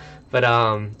list. But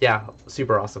yeah,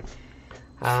 super awesome.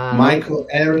 Michael,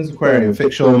 Aaron's Aquarium,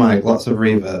 fix your mic, lots of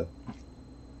reverb.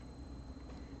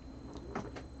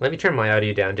 Let me turn my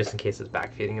audio down just in case it's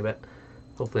backfeeding a bit.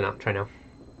 Hopefully not. Try now.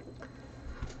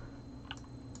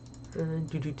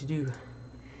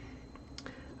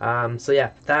 So yeah,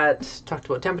 that talked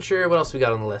about temperature. What else we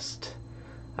got on the list?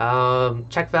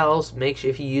 Check valves. Make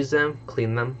sure if you use them,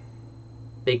 clean them.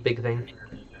 Big thing.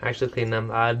 Actually clean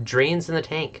them. Drains in the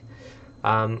tank.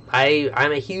 I'm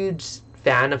a huge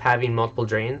fan of having multiple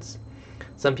drains.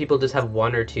 Some people just have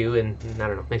one or two, and I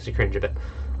don't know, makes me cringe a bit.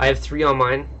 I have 3 on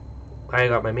mine. I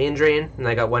got my main drain, and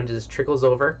I got one that just trickles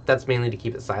over. That's mainly to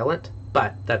keep it silent,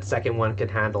 but that second one can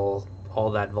handle all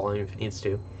that volume if it needs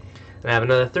to. And I have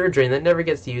another 3rd drain that never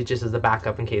gets used, just as a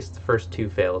backup in case the first 2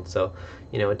 failed. So,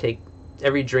 you know, it take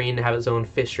every drain to have its own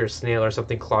fish or snail or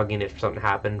something clogging it if something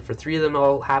happened. For 3 of them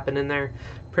all happen in there.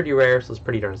 Pretty rare, so it's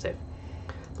pretty darn safe.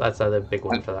 So that's the big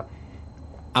one for that.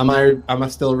 Am I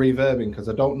still reverbing? Because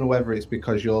I don't know whether it's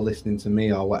because you're listening to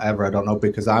me or whatever. I don't know,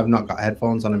 because I've not got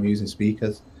headphones on. I'm using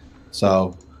speakers.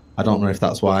 So I don't know if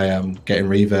that's why I'm getting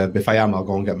reverb. If I am, I'll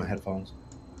go and get my headphones.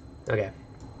 Okay.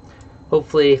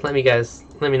 Hopefully, let me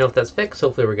know if that's fixed.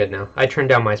 Hopefully we're good now. I turned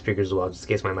down my speakers as well, just in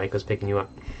case my mic was picking you up.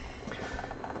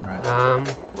 Right.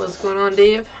 What's going on,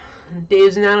 Dave?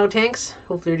 Dave's nano tanks.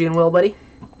 Hopefully you're doing well, buddy.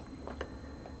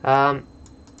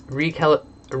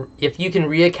 If you can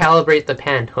recalibrate the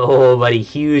pen, oh buddy,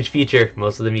 huge feature.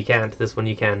 Most of them you can't. This one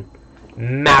you can.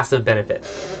 Massive benefit.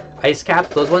 Ice cap,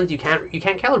 those ones you can't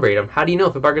calibrate them. How do you know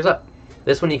if it buggers up?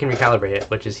 This one you can recalibrate it,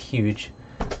 which is huge.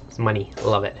 It's money.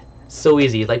 Love it. So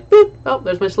easy. Like boop. Oh,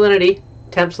 there's my salinity,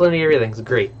 temp, salinity, everything's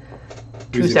great.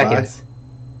 2 seconds.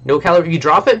 No calibration. You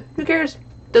drop it. Who cares?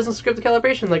 Doesn't script the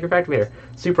calibration like refractometer meter.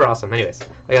 Super awesome. Anyways,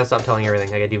 I gotta stop telling everything.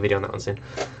 I gotta do a video on that one soon.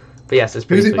 But yes, it's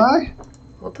pretty sweet. Who's it by?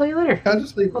 I'll tell you later. Can't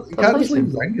just leave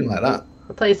hanging like that.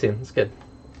 I'll tell you soon. It's good.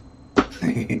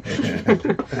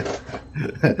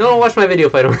 No one watch my video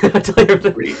if I don't tell you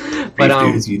everything. But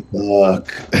you suck.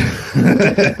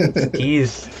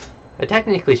 Jeez, I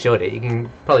technically showed it. You can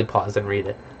probably pause and read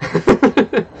it.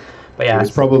 But yeah,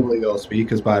 it's probably your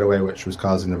speakers, by the way, which was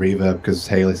causing the reverb, because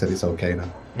Haley said it's okay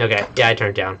now. Okay, yeah, I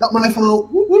turned it down. Not my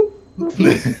fault. Whoop, whoop.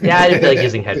 Yeah, I didn't feel like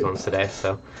using headphones today,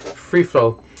 so free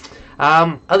flow.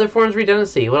 Other forms of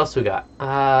redundancy. What else we got?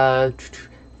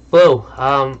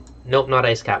 Flow. Nope, not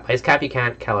ice cap. Ice cap you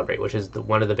can't calibrate, which is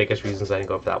one of the biggest reasons I didn't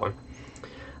go for that one.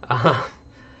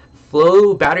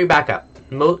 Flow battery backup.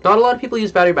 Not a lot of people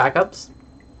use battery backups.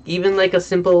 Even like a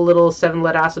simple little 7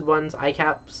 lead acid ones,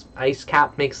 ice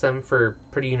cap makes them for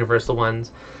pretty universal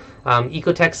ones.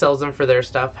 Ecotech sells them for their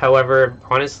stuff. However,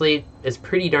 honestly, it's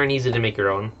pretty darn easy to make your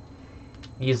own,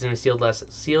 using a sealed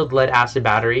lead acid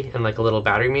battery and like a little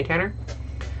battery maintainer.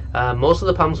 Most of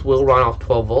the pumps will run off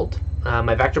 12 volt.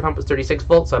 My Vector pump was 36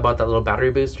 volts, so I bought that little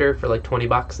battery booster for like 20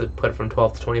 bucks that put it from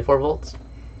 12 to 24 volts.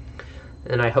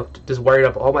 And I just wired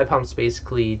up all my pumps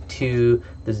basically to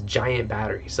this giant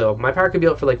battery. So my power could be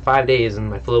out for like 5 days and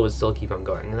my flow would still keep on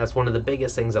going. And that's one of the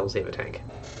biggest things that will save a tank.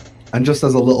 And just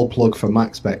as a little plug for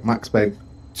MaxSpec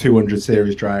 200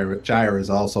 series gyros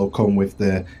also come with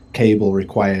the cable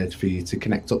required for you to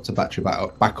connect up to battery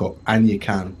backup, and you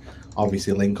can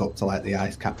obviously link up to like the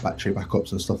ice cap battery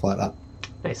backups and stuff like that.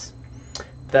 Nice.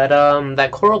 That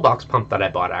Coral Box pump that I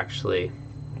bought, actually,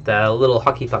 the little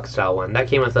hockey puck style one, that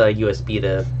came with a USB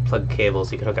to plug cables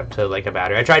so you could hook up to like a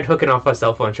battery. I tried hooking off a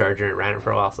cell phone charger and it ran it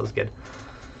for a while, so it was good.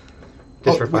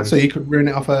 Just for fun. So you could run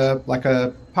it off a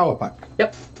power pack?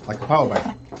 Yep. Like a power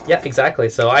bank? Yeah, exactly.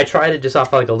 So I tried it just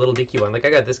off like a little DQ one. Like I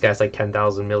got this guy's like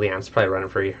 10,000 milliamps, probably running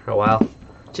for a while.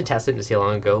 Should test it to see how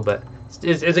long ago, but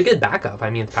it's a good backup. I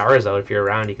mean, the power is out. If you're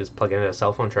around, you can just plug it into a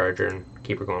cell phone charger and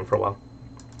keep it going for a while.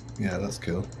 Yeah, that's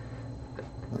cool.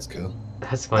 That's cool.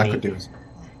 That's funny. I could do it.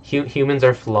 Humans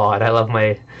are flawed. I love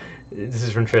my... This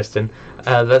is from Tristan.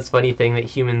 That's funny thing that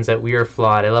humans, that we are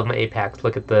flawed. I love my Apex.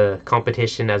 Look at the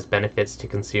competition as benefits to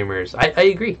consumers. I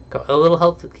agree. A little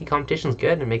healthy competition is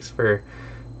good. It makes for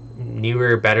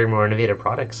newer, better, more innovative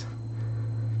products.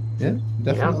 Yeah,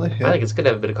 definitely. Yeah, yeah. I think it's good to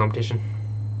have a bit of competition.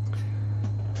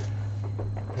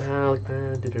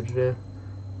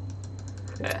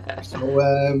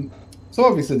 So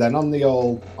obviously then on the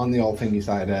old thingy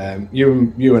side,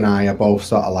 you and I are both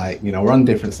sort of like, you know, we're on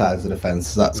different sides of the fence,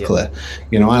 so that's clear.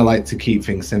 You know, I like to keep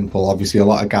things simple. Obviously a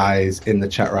lot of guys in the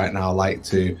chat right now like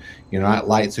to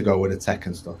go with the tech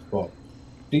and stuff. But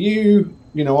do you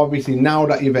know, obviously now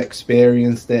that you've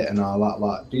experienced it and all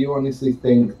that, do you honestly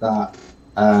think that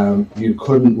you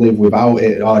couldn't live without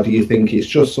it, or do you think it's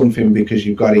just something because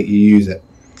you've got it, you use it?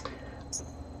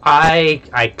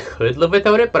 I could live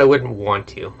without it, but I wouldn't want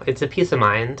to. It's a peace of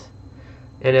mind.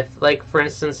 And if, like, for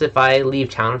instance, if I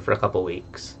leave town for a couple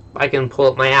weeks, I can pull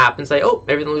up my app and say, oh,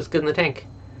 everything looks good in the tank.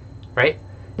 Right?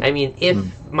 I mean, if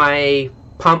my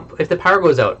pump, if the power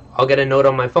goes out, I'll get a note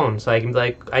on my phone, so I can be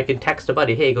like, I could text a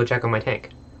buddy, hey, go check on my tank.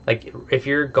 Like, if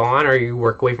you're gone or you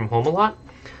work away from home a lot,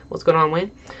 what's going on,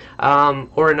 Wayne?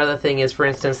 Or another thing is, for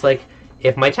instance, like,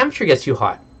 if my temperature gets too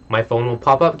hot, my phone will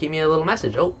pop up, give me a little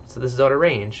message, oh, so this is out of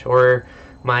range. Or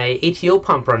my ATO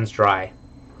pump runs dry,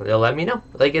 they'll let me know.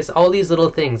 Like, it's all these little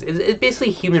things. It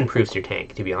basically human-proofs your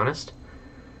tank, to be honest.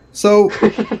 So,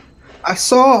 I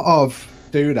sort of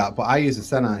do that, but I use a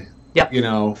Senai. Yep. You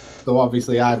know, so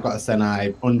obviously I've got a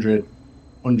Senai, 110,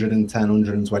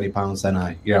 120 pound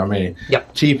Senai, you know what I mean?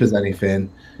 Yep. Cheap as anything,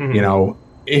 you know,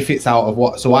 if it's out of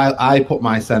what, so I put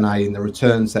my Senai in the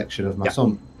return section of my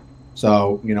sump.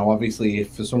 So, you know, obviously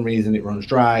if for some reason it runs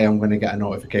dry, I'm going to get a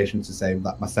notification to say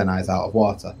that my Senai is out of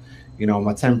water. You know,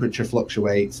 my temperature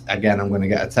fluctuates, again, I'm going to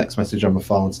get a text message on my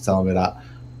phone to tell me that,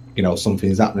 you know,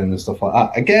 something's happening and stuff like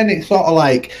that. Again, it's sort of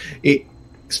like,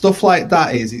 stuff like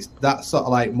that that sort of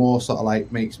like more sort of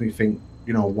like makes me think,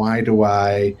 you know, why do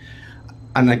I,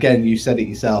 and again, you said it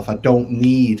yourself, I don't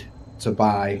need to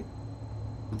buy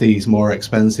these more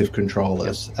expensive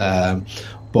controllers.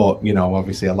 But, you know,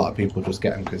 obviously a lot of people just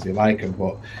get them because they like them.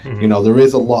 But, you know, there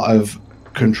is a lot of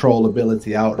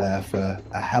controllability out there for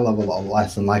a hell of a lot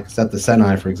less. And like I said, the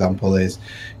Senai, for example, is,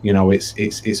 you know, it's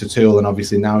a tool. And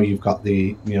obviously now you've got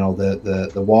the, you know,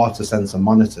 the water sensor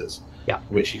monitors,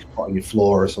 which you can put on your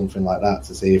floor or something like that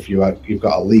to see if you've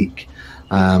got a leak.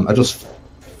 I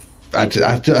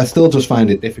still just find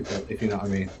it difficult, if you know what I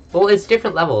mean. Well, it's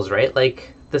different levels, right?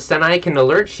 Like, the Senai can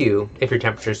alert you if your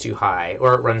temperature's too high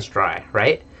or it runs dry,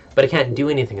 right? But it can't do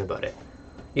anything about it.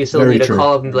 You still need to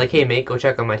call up and be like, hey, mate, go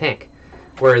check on my tank.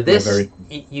 Where this,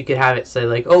 you could have it say,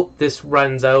 like, oh, this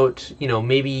runs out, you know,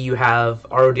 maybe you have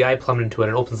RODI plumbed into it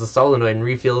and opens the solenoid and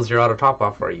refills your auto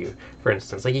top-off for you, for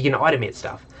instance. Like, you can automate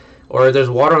stuff. Or there's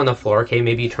water on the floor, okay,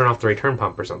 maybe you turn off the return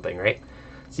pump or something, right?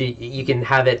 So you can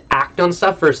have it act on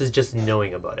stuff versus just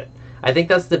knowing about it. I think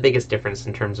that's the biggest difference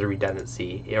in terms of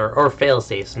redundancy, or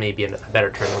fail-safes, maybe a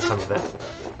better term with some of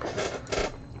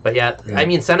it. But yeah, I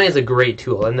mean, Senai is a great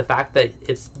tool, and the fact that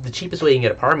it's the cheapest way you can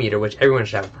get a par meter, which everyone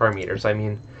should have a par meter, so I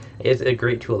mean, it's a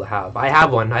great tool to have. I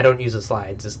have one. I don't use the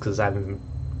slides just because I haven't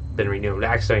been renewing.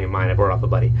 Actually, mine, I bought off a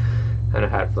buddy, and I've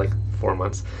had it for like 4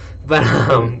 months. But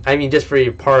I mean, just for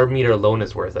your par meter alone,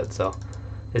 it's worth it. So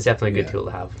it's definitely a good tool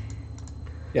to have.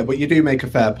 Yeah, but you do make a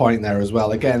fair point there as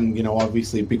well. Again, you know,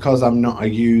 obviously because I'm not a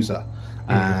user,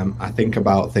 I think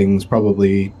about things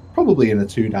probably in a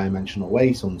two-dimensional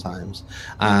way sometimes.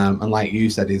 And like you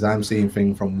said, is I'm seeing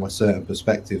things from a certain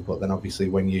perspective, but then obviously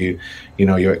when you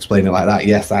explain it like that,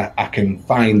 yes, I can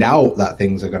find out that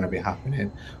things are going to be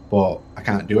happening, but I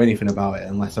can't do anything about it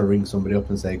unless I ring somebody up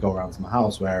and say, go around to my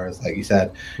house. Whereas, like you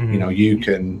said, you know, you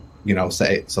can, you know,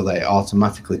 set it so that it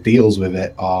automatically deals with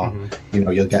it, or you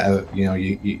know, you'll get a, you know,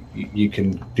 you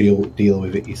can deal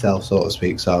with it yourself, so to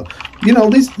speak. So, you know,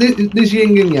 there's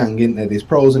yin and yang, isn't there? There's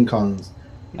pros and cons.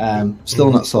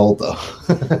 Still not sold though.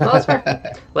 Well, that's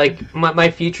fair. Like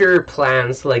my future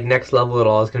plans, like next level at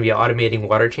all, is going to be automating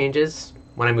water changes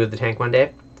when I move the tank one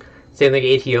day. Same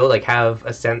thing ATO, like have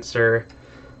a sensor.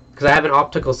 Because I have an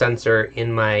optical sensor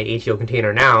in my ATO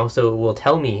container now, so it will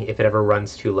tell me if it ever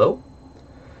runs too low.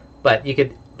 But you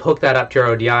could hook that up to your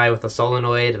RODI with a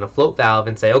solenoid and a float valve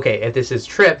and say, okay, if this is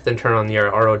tripped, then turn on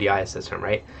your RODI system,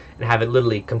 right? And have it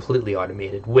literally completely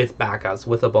automated with backups,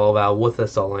 with a ball valve, with a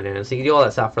solenoid in it. So you can do all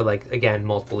that stuff for, like, again,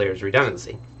 multiple layers of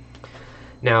redundancy.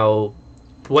 Now,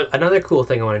 what another cool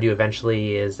thing I want to do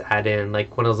eventually is add in,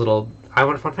 like, one of those little, I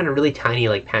want to find a really tiny,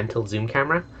 like, pan tilt zoom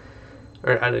camera.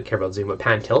 Or I don't care about zoom, but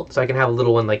pan tilt. So I can have a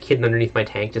little one like hidden underneath my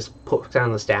tank, just put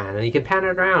down the stand, and you can pan it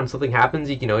around. Something happens,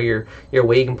 you know, you're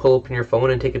away, you can pull open your phone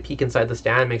and take a peek inside the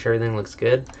stand, make sure everything looks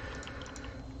good.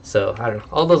 So I don't know,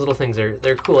 all those little things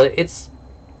they're cool.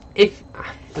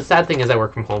 The sad thing is I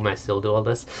work from home, I still do all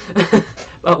this.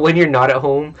 But when you're not at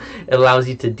home, it allows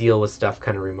you to deal with stuff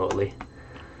kind of remotely.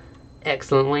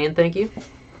 Excellent, Wayne, thank you.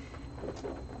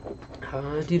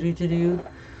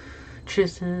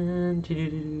 Tristan,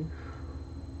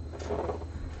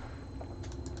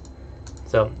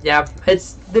 So yeah,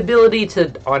 it's the ability to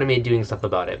automate doing stuff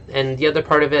about it. And the other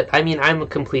part of it, I mean, I'm a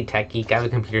complete tech geek. I have a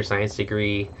computer science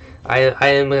degree. I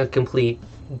am a complete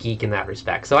geek in that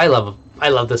respect. So I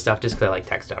love this stuff just because I like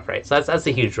tech stuff, right? So that's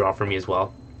a huge draw for me as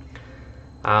well.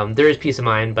 There is peace of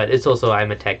mind, but it's also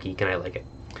I'm a tech geek and I like it.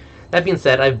 That being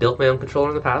said, I've built my own controller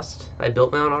in the past. I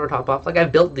built my own auto top off. Like,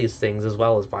 I've built these things as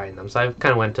well as buying them. So I've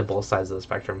kind of went to both sides of the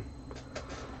spectrum.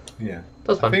 Yeah.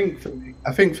 That's fun.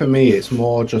 I think for me, it's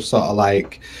more just sort of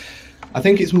like, I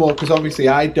think it's more because obviously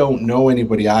I don't know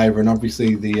anybody either, and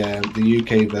obviously the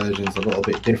UK version is a little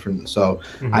bit different. So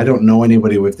I don't know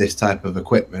anybody with this type of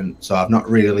equipment. So I've not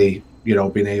really you know,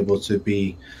 been able to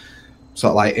be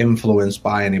sort of like influenced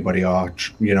by anybody or,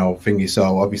 you know, thingy.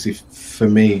 So obviously for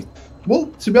me, well,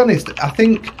 to be honest,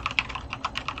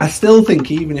 I still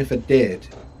think even if I did,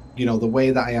 you know, the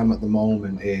way that I am at the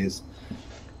moment is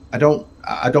I don't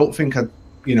think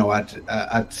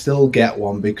I'd still get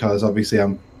one, because obviously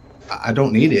I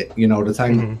don't need it. You know, the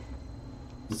tank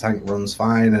runs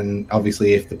fine, and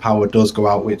obviously if the power does go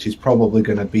out, which is probably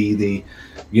going to be the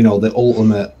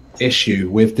ultimate issue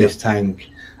with this tank,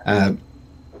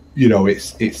 you know,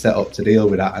 it's set up to deal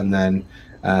with that. And then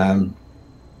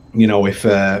you know, if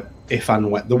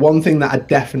and when, the one thing that I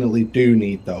definitely do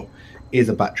need though is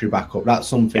a battery backup. That's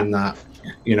something that,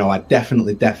 you know, I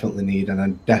definitely need, and I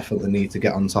definitely need to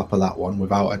get on top of that one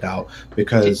without a doubt,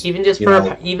 because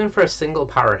even for a single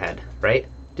power head, right?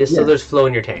 Just so there's flow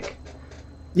in your tank.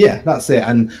 Yeah, that's it.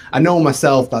 And I know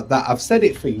myself that I've said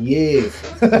it for years.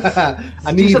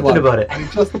 I need something one about it.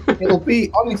 It'll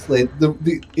be, honestly,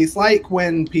 it's like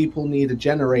when people need a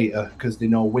generator because they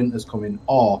know winter's coming,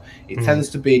 or it tends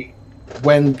to be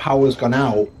when power's gone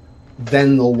out,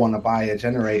 then they'll want to buy a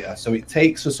generator. So it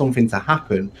takes for something to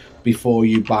happen before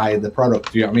you buy the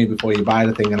product. You know what I mean? Before you buy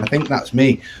the thing. And I think that's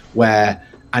me, where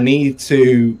I need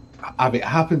to have it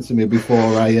happen to me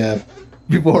before I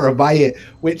buy it,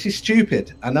 which is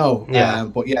stupid, I know.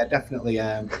 But yeah, definitely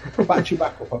battery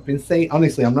backup. I've been saying,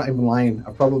 honestly, I'm not even lying,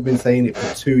 I've probably been saying it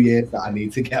for 2 years that I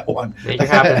need to get one. Make it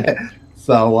happen.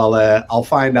 So I'll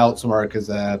find out tomorrow, because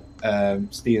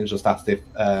Steven's just asked if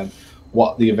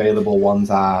what the available ones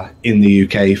are in the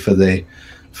UK for the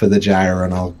gyro,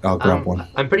 and I'll grab one.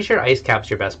 I'm pretty sure Ice Cap's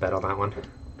your best bet on that one.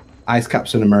 Ice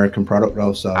Cap's an American product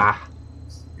though, so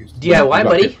DIY,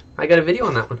 buddy. I got a video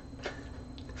on that one.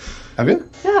 Have you?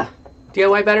 Yeah.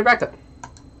 DIY battery backup.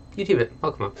 YouTube it.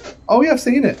 I'll come up. Oh yeah, I've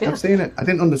seen it. I've seen it. I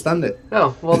didn't understand it.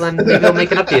 Oh, well then maybe I'll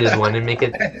make an updated one and make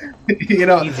it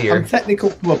easier. I'm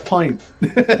technical to a point.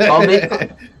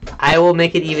 I will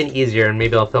make it even easier, and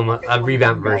maybe I'll film a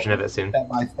revamped version of it soon. Step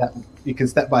by step. You can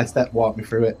step by step walk me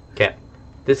through it. Okay.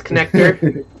 This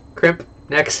connector, crimp,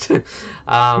 next.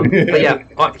 But yeah,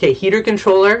 okay, heater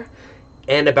controller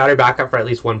and a battery backup for at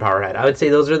least one power head. I would say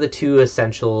those are the two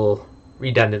essential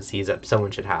redundancies that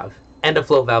someone should have. And a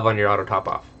float valve on your auto top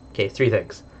off. Okay, 3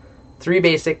 things. 3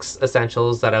 basics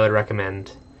essentials that I would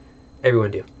recommend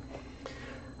everyone do.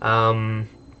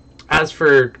 As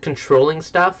for controlling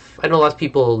stuff, I know lots of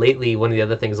people lately, one of the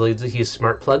other things, they'll just use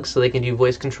smart plugs so they can do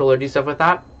voice control or do stuff with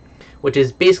that, which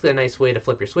is basically a nice way to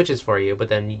flip your switches for you, but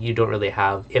then you don't really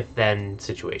have if-then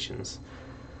situations.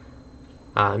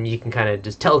 You can kind of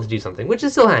just tell it to do something, which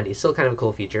is still handy, still kind of a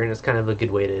cool feature, and it's kind of a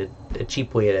good way a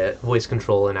cheap way to voice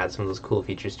control and add some of those cool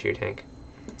features to your tank.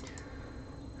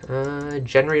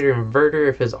 Generator inverter,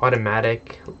 if it's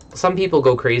automatic. Some people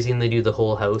go crazy and they do the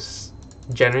whole house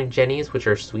Jennies, which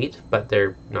are sweet, but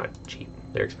they're not cheap.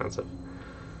 They're expensive.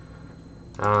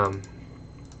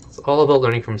 It's all about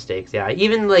learning from mistakes. Yeah,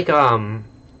 even like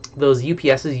those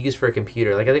UPSs you use for a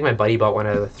computer. Like I think my buddy bought one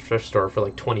at a thrift store for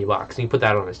like $20, and you put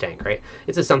that on his tank, right?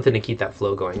 It's just something to keep that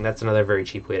flow going. That's another very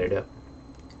cheap way to do it.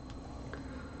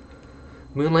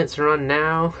 Moonlights are on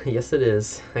now. Yes, it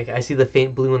is. I see the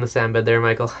faint blue on the sand bed there,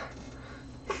 Michael.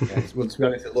 Yeah, well, to be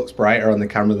honest, it looks brighter on the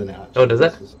camera than it actually. Oh, does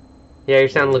it? Yeah, your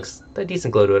sound looks a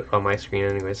decent glow to it on my screen,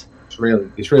 anyways. It's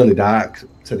really dark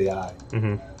to the eye.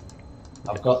 Mm-hmm.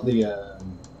 I've got the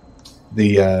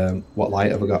what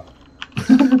light have I got?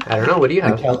 I don't know. What do you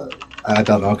have? I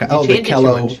don't know. Okay. Oh, the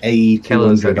Kello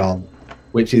A200 on,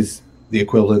 which is the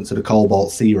equivalent to the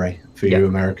Cobalt C-Ray for you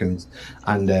Americans,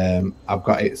 and I've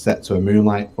got it set to a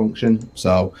moonlight function.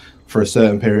 So for a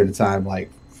certain period of time,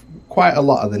 like quite a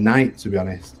lot of the night, to be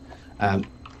honest, the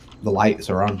lights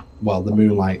are on. Well, the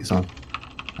moonlight's on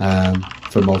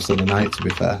for most of the night, to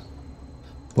be fair.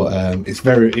 But it's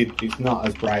not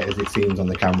as bright as it seems on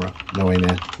the camera. Nowhere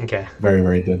near. Okay. Very,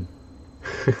 very dim.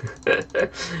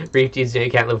 ReefDudes, you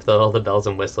can't live with all the bells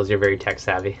and whistles. You're very tech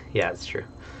savvy. Yeah, it's true.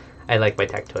 I like my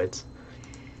Tectoids.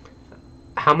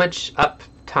 How much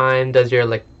uptime does your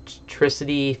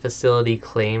electricity facility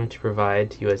claim to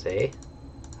provide to USA?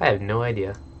 I have no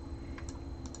idea.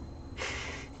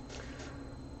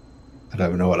 I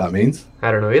don't know what that means.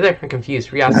 I don't know either. I'm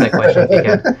confused. Re-ask that question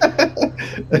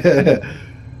if you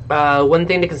can. One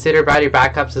thing to consider about your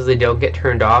backups is they don't get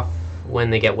turned off when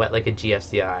they get wet like a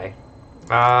GFCI.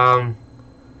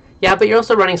 Yeah, but you're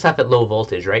also running stuff at low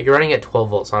voltage, right? You're running at 12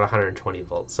 volts, not 120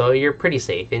 volts, so you're pretty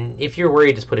safe. And if you're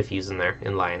worried, just put a fuse in there,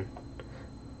 in line.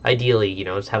 Ideally,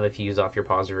 just have a fuse off your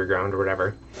positive or ground or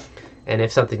whatever. And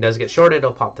if something does get shorted,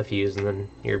 it'll pop the fuse, and then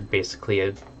you're basically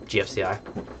a GFCI.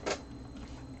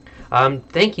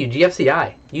 Thank you,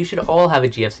 GFCI. You should all have a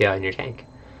GFCI in your tank.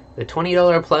 a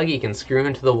 $20 plug you can screw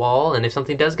into the wall, and if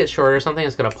something does get short or something,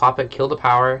 it's going to pop it, kill the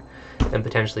power, and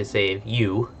potentially save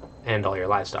you and all your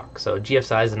livestock. So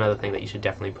GFSI is another thing that you should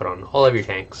definitely put on all of your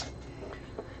tanks.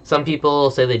 Some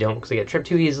people say they don't because they get tripped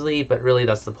too easily, but really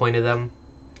that's the point of them.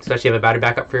 Especially if you have a battery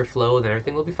backup for your flow, then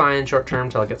everything will be fine short term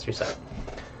until it gets reset.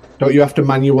 Don't you have to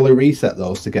manually reset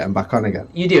those to get them back on again?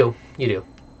 You do.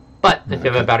 But if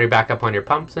you have a battery backup on your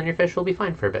pumps, then your fish will be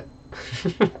fine for a bit.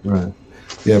 Right.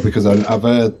 Yeah, because I've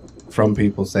heard from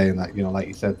people saying that, you know, like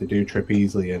you said, they do trip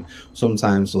easily, and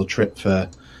sometimes they'll trip for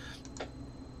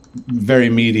very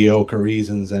mediocre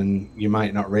reasons, and you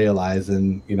might not realize,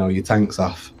 and you know, your tank's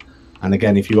off. And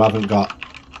again, if you haven't got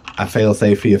a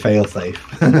fail-safe for your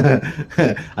fail-safe and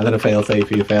then a fail-safe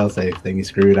for your fail-safe, then you're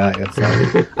screwed, aren't you? So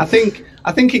I think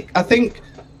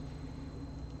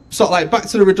sort of like back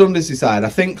to the redundancy side, I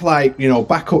think, like, you know,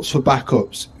 backups for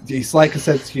backups, it's like I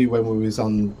said to you when we was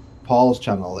on Paul's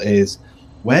channel, is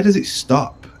where does it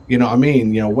stop? You know what I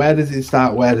mean? You know, where does it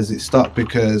start? Where does it stop?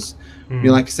 Because you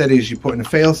know, like I said, is you're putting a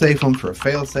fail-safe on for a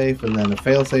fail-safe, and then a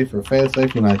fail-safe for a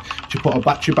fail-safe. You know, you put a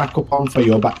battery backup on for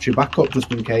your battery backup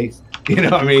just in case. You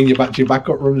know what I mean? Your battery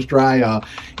backup runs dry, or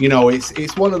you know,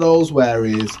 it's one of those where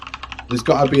there's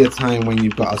got to be a time when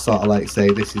you've got to sort of like say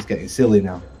this is getting silly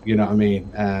now. You know what I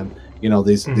mean? You know,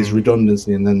 there's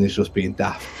redundancy, and then there's just being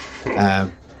daft.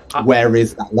 Where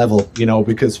is that level? You know,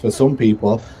 because for some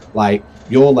people, like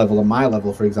your level and my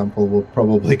level, for example, will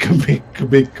probably could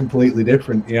be completely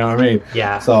different. You know what I mean?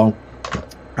 Yeah. So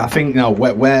I think now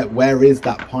where is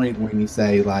that point when you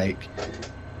say like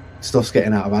stuff's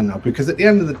getting out of hand now? Because at the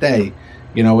end of the day,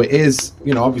 you know, it is,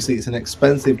 you know, obviously it's an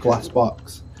expensive glass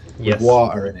box with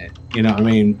water in it. You know what I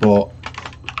mean? But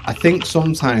I think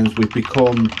sometimes we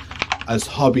become, as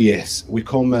hobbyists, we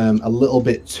become a little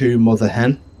bit too mother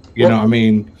hen. You know what I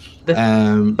mean?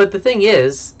 But the thing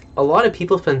is, a lot of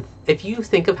people spend. If you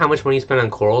think of how much money you spend on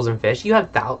corals and fish, you have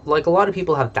like a lot of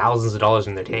people have thousands of dollars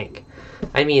in their tank.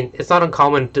 I mean, it's not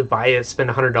uncommon to spend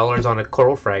 $100 on a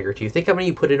coral frag or two. Think how many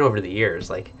you put in over the years.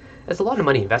 Like, it's a lot of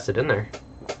money invested in there.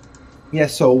 Yeah.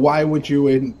 So why would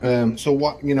you? So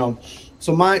what? You know.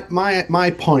 So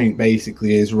my point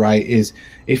basically is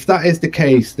if that is the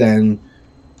case, then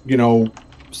you know,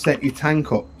 set your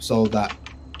tank up so that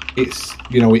it's,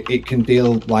 you know, it can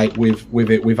deal like with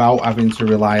it without having to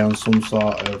rely on some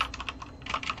sort of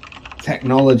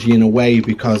technology in a way,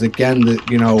 because again,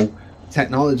 you know,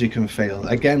 technology can fail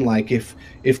again. Like if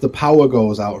the power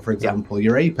goes out, for example,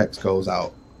 your Apex goes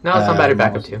out. No, it's not battery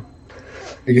backup too.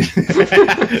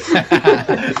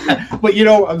 But you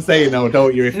know what I'm saying, though,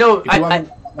 don't you?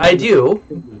 I do.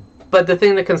 But the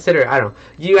thing to consider, I don't know.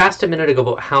 You asked a minute ago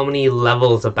about how many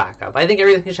levels of backup. I think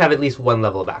everything should have at least one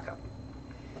level of backup.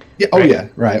 Yeah. Oh, right? Yeah.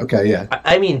 Right. Okay. Yeah.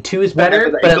 I mean, 2 is better,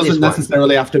 but it doesn't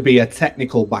necessarily have to be a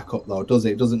technical backup, though, does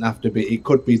it? It doesn't have to be. It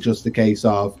could be just a case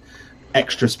of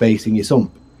extra space in your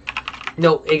sump.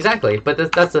 No, exactly.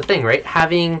 But that's the thing, right?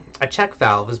 Having a check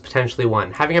valve is potentially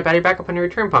one. Having a battery backup on your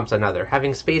return pump's another.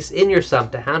 Having space in your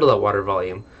sump to handle that water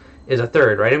volume is a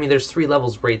third, right? I mean, there's 3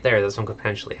 levels right there that someone could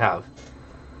potentially have.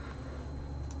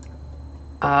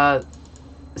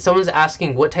 Someone's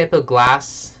asking, what type of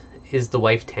glass is the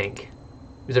wife tank?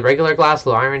 Is it regular glass,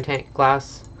 low iron tank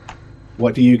glass?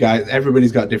 What do you guys?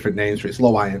 Everybody's got different names for it. It's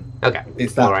low iron. Okay.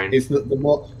 It's that. Low iron. It's the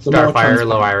more Starfire,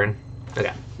 low iron.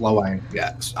 Okay. Low iron.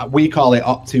 Yeah. We call it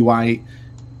Opti White.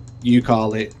 You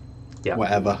call it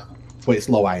whatever. But it's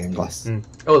low iron glass.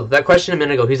 Oh, that question a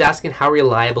minute ago. Who's asking how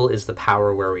reliable is the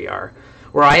power where we are?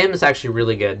 Where I am is actually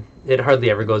really good. It hardly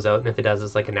ever goes out, and if it does,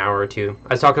 it's like an hour or two.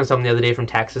 I was talking to someone the other day from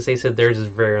Texas. They said theirs is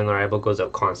very unreliable, goes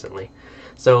out constantly.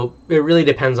 So it really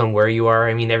depends on where you are.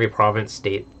 I mean, every province,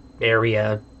 state,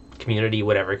 area, community,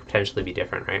 whatever, could potentially be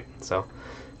different, right? So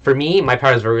for me, my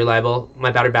power is very reliable.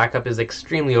 My battery backup is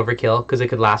extremely overkill because it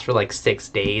could last for like 6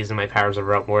 days, and my power's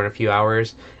over out more than a few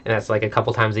hours, and that's like a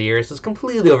couple times a year, so it's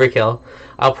completely overkill.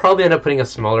 I'll probably end up putting a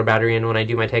smaller battery in when I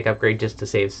do my tank upgrade just to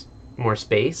save more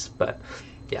space, but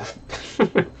yeah.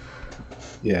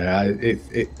 Yeah,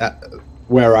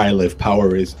 where I live,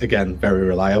 power is again very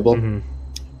reliable.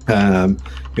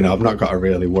 You know, I've not got to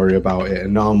really worry about it,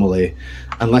 and normally,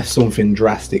 unless something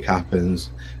drastic happens,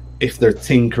 if they're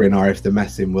tinkering or if they're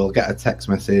messing, we'll get a text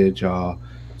message or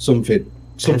something,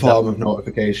 some form of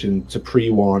notification to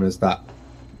pre-warn us that,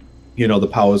 you know, the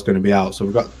power's going to be out. So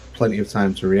we've got plenty of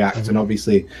time to react. And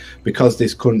obviously, because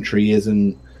this country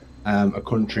isn't a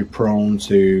country prone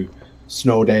to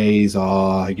snow days,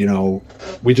 or, you know,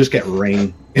 we just get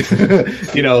rain,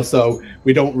 you know, so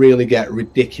we don't really get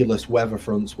ridiculous weather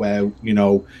fronts where, you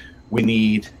know, we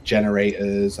need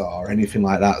generators or anything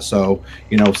like that. So,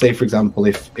 you know, say for example,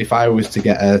 if I was to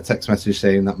get a text message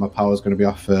saying that my power is going to be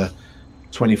off for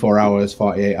 24 hours,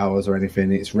 48 hours or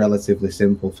anything, it's relatively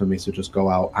simple for me to just go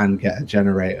out and get a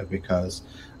generator, because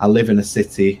I live in a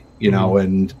city, you know,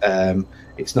 and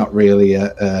it's not really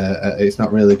it's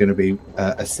not really going to be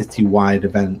a city-wide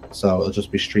event, so it'll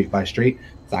just be street by street.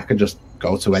 So I can just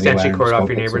go to anywhere. Extension cord off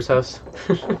your neighbor's house.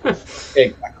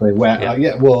 Exactly.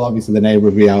 Where well, obviously the neighbor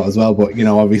would be out as well, but you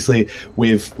know, obviously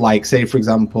with, like, say for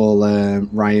example,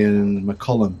 Ryan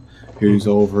McCullum, who's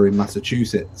over in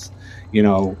Massachusetts, you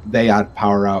know, they had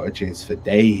power outages for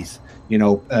days. You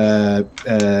know,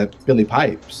 Billy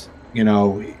Pipes, you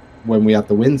know, when we had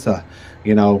the winter,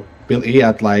 you know, he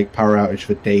had like power outage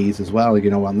for days as well. You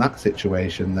know, on that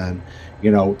situation, then,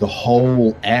 you know, the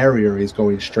whole area is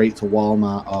going straight to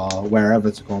Walmart or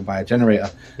wherever to go and buy a generator.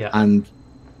 Yeah. And,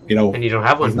 you know, and you don't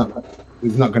have one.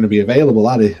 It's not going to be available,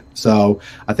 are they? So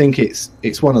I think it's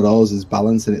one of those, is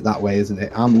balancing it that way, isn't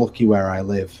it? I'm lucky where I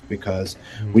live because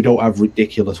we don't have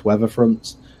ridiculous weather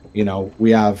fronts. You know, we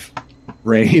have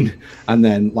rain, and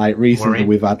then like recently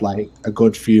we've had like a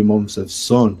good few months of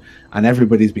sun, and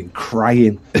everybody's been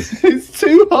crying. It's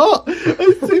too hot.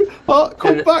 It's too hot.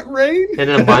 Come back, rain.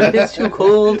 And in a month it's too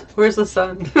cold. Where's the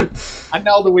sun? And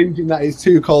now the whinging that it's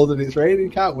too cold and it's raining.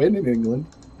 Can't win in England.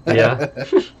 Yeah.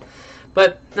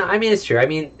 But no, I mean, it's true. I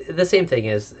mean, the same thing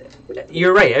is,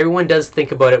 you're right. Everyone does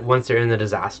think about it once they're in the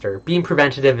disaster. Being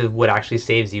preventative is what actually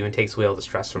saves you and takes away all the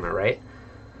stress from it, right?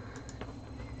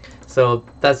 So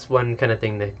that's one kind of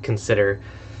thing to consider.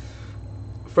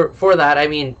 For that, I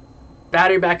mean,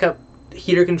 battery backup,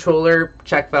 heater controller,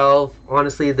 check valve,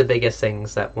 honestly, the biggest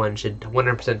things that one should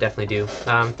 100% definitely do.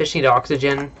 Fish need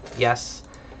oxygen, yes.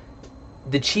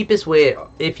 The cheapest way,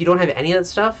 if you don't have any of that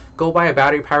stuff, go buy a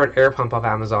battery-powered air pump off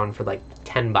Amazon for like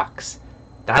 $10.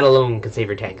 That alone can save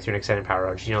your tank through an extended power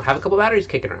outage. You know, have a couple batteries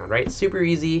kicking around, right? It's super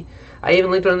easy. I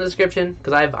even linked it in the description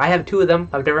because I have 2 of them.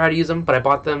 I've never had to use them, but I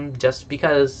bought them just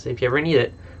because if you ever need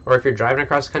it, or if you're driving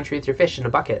across the country with your fish in a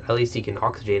bucket, at least you can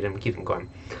oxygenate them and keep them going.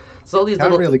 So all these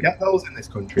can't really get those in this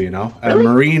country, you know.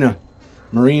 Really?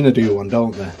 Marina do one,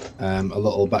 don't they? A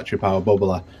little battery power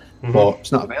bubbler, but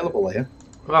it's not available here.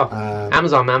 Oh,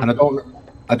 Amazon, man. And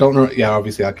I don't know. Yeah,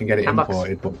 obviously I can get it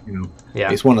imported, but you know,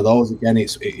 it's one of those again.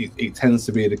 It tends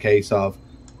to be the case of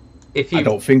I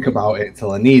don't think about it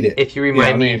till I need it. If you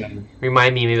remind me,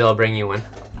 maybe I'll bring you one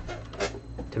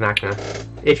to Macna.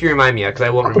 If you remind me, because I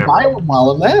won't remember. Buy one while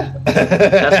I'm there.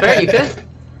 That's fair. You could.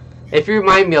 If you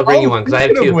remind me, I'll bring you one because I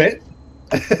have 2.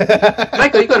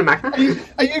 Michael, you go to Macna?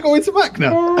 Are you going to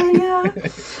Macna? Yeah.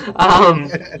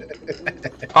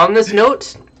 On this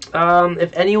note,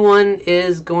 if anyone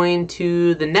is going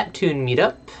to the Neptune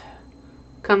meetup,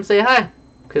 come say hi,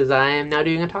 because I am now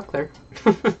doing a talk there.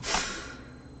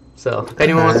 So, if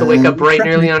anyone wants to wake up bright and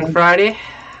early on Friday,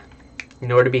 you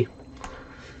know where to be.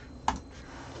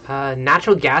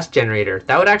 Natural gas generator.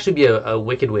 That would actually be a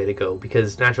wicked way to go,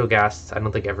 because natural gas, I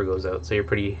don't think ever goes out, so you're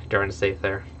pretty darn safe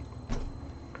there.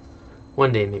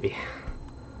 One day, maybe.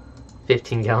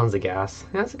 15 gallons of gas.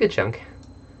 Yeah, that's a good chunk.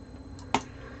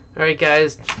 Alright,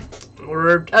 guys.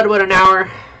 We're at about an hour.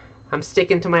 I'm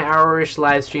sticking to my hour-ish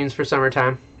live streams for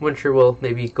summertime. Winter will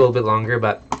maybe go a bit longer,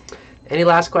 but any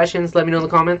last questions, let me know in the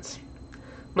comments.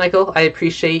 Michael, I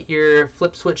appreciate your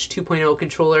Flip Switch 2.0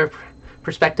 controller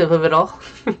perspective of it all.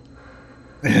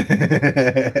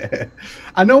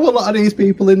 I know a lot of these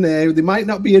people in there, they might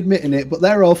not be admitting it, but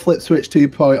they're all Flip Switch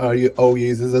 2.0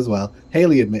 users as well.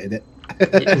 Haley admitted it.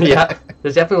 Yeah,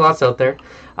 there's definitely lots out there.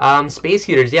 Space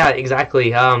heaters, yeah, exactly.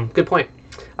 Good point.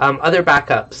 Other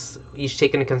backups you should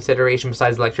take into consideration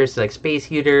besides electricity, like space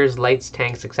heaters, lights,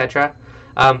 tanks, etc.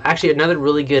 Actually, another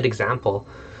really good example.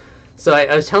 So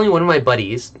I was telling one of my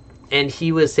buddies, and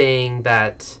he was saying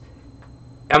that,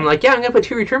 I'm like, yeah, I'm going to put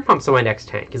 2 return pumps on my next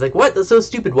tank. He's like, what? That's so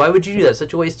stupid. Why would you do that?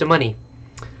 Such a waste of money.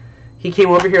 He came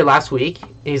over here last week,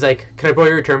 and he's like, can I borrow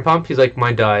your return pump? He's like,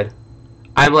 mine died.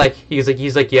 I'm like, he's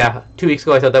like, yeah, 2 weeks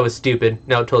ago I thought that was stupid.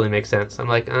 Now it totally makes sense. I'm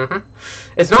like, uh-huh.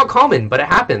 It's not common, but it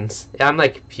happens. I'm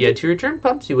like, if you had 2 return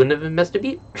pumps, you wouldn't have missed a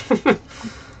beat.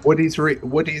 Woody's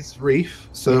Reef,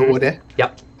 Sir Woody,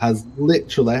 has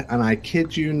literally, and I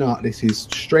kid you not, this is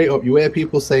straight up, you hear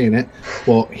people saying it,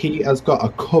 but he has got a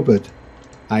cupboard.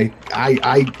 I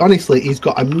honestly, he's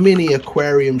got a mini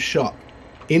aquarium shop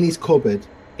in his cupboard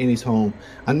in his home,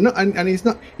 and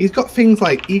he's got things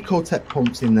like Ecotech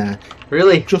pumps in there.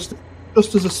 Really? Just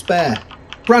as a spare,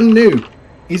 brand new.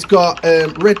 He's got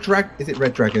Red Dragon. Is it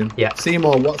Red Dragon? Yeah.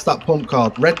 Seymour, what's that pump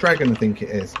called? Red Dragon, I think it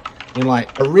is. In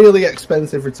like a really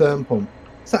expensive return pump,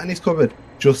 sat in his cupboard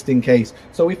just in case.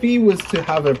 So if he was to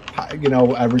have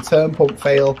a return pump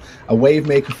fail, a wave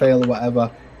maker fail, or whatever,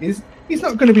 he's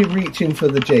not going to be reaching for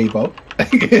the J-Bow.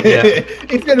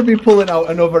 He's going to be pulling out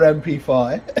another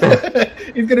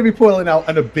MP40. He's going to be pulling out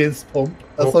an Abyss pump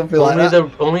or something like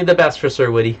that. Only the best for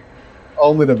Sir Woody.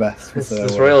 Only the best.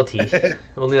 This royalty.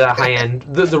 Only that high end,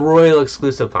 the royal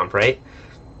exclusive pump, right?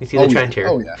 You see the trend here.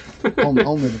 Oh yeah.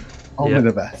 only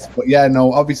the best. But yeah,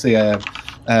 no, obviously,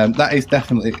 that is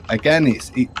definitely, again,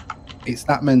 it's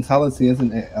that mentality,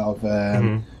 isn't it, of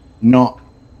not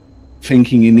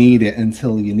thinking you need it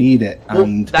until you need it.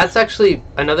 And that's actually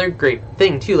another great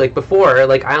thing too. Like before,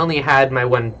 like I only had my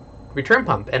one return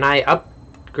pump, and I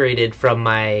upgraded from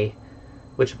my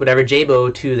whatever J-Bow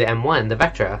to the M1, the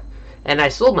Vectra. And I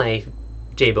sold my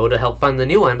J-Bow to help fund the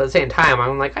new one, but at the same time,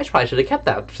 I'm like, I probably should have kept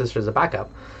that just as a backup.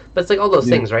 But it's like all those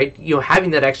things, right? You know,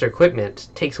 having that extra equipment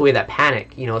takes away that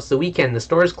panic. You know, it's the weekend, the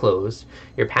store's closed,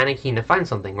 you're panicking to find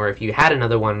something. Or if you had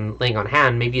another one laying on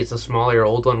hand, maybe it's a smaller,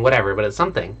 old one, whatever, but it's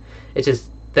something. It's just,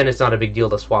 then it's not a big deal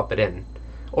to swap it in.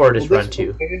 Or just run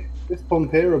two. This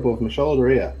pump here above my shoulder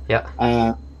here.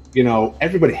 Yeah. You know,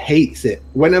 everybody hates it.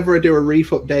 Whenever I do a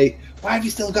reef update, why have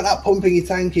you still got that pump in your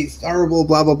tank? It's horrible,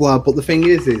 blah, blah, blah. But the thing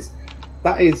is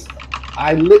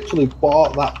I literally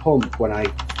bought that pump when I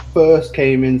first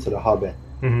came into the hobby.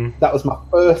 That was my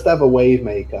first ever wave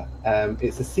maker.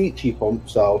 It's a Seachy pump,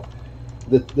 so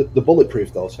the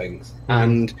bulletproof those things.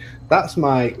 And that's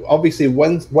my, obviously,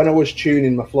 when I was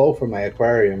tuning my flow from my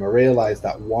aquarium, I realized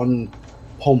that one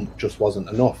pump just wasn't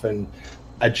enough. And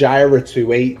a Gyra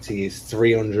 280 is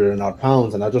 300 and odd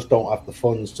pounds, and I just don't have the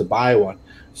funds to buy one.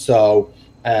 So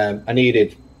I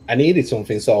needed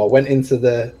something. So I went into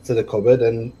the cupboard,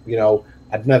 and you know,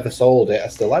 I'd never sold it. I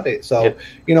still had it. So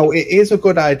you know, it is a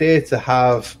good idea to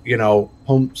have, you know,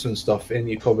 pumps and stuff in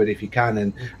your cupboard if you can.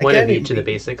 And when it needs to the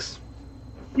basics.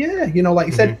 Yeah, you know, like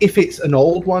you said, if it's an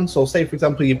old one. So say for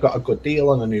example, you've got a good deal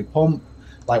on a new pump,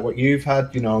 like what you've had,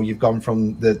 you know, you've gone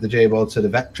from the J-Bow to the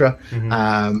Vectra,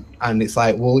 and it's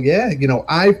like, well, yeah, you know,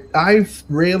 I've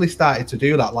really started to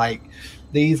do that. Like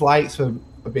these lights are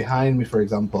behind me, for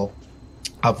example.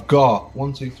 I've got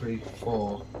 1, 2, 3,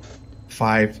 4,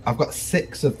 5. I've got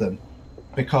 6 of them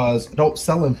because I don't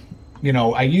sell them. You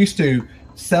know, I used to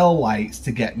sell lights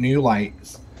to get new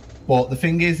lights, but the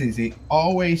thing is it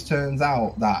always turns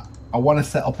out that I want to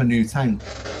set up a new tank,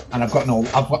 and I've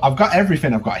got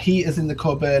everything. I've got heaters in the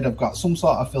cupboard. I've got some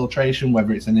sort of filtration,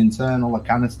 whether it's an internal, a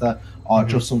canister, or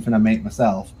just something I make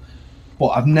myself. But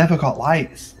I've never got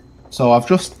lights. So I've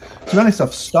just, to be honest,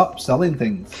 I've stopped selling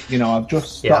things. You know, I've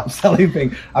just stopped selling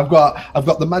things. I've got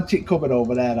the magic cupboard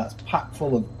over there that's packed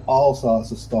full of all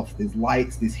sorts of stuff. There's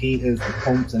lights, there's heaters, there's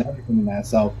pumps, and everything in there.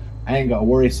 So I ain't got to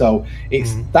worry. So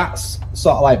it's that's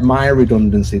sort of like my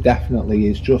redundancy. Definitely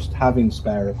is just having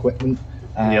spare equipment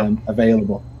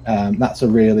available. That's a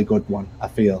really good one. I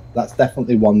feel that's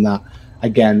definitely one that,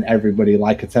 again, everybody,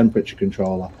 like a temperature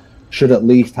controller, should at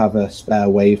least have a spare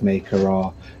wave maker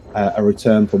or a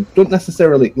return pump. Don't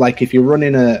necessarily, like if you're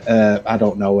running I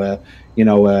don't know, a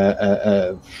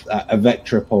Vectra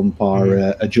pump or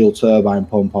a dual turbine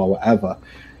pump or whatever.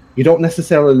 You don't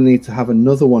necessarily need to have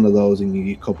another one of those in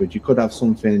your cupboard. You could have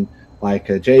something like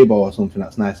a J-Bow or something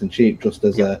that's nice and cheap, just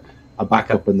as a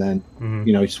backup, and then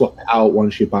you know, you swap it out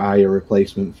once you buy a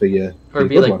replacement for your. Or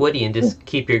be like Woody and just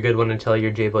keep your good one until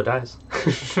your J-Bow dies.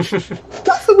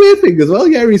 That's the weird thing as well.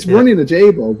 Yeah, he's running a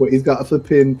J-Bow, but he's got a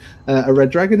flipping a red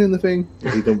dragon in the thing.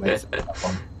 He don't make that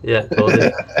fun. Yeah,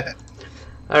 totally.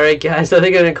 Alright guys, I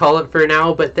think I'm going to call it for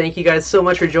now, but thank you guys so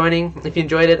much for joining. If you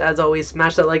enjoyed it, as always,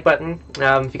 smash that like button.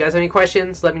 If you guys have any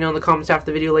questions, let me know in the comments after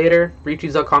the video later.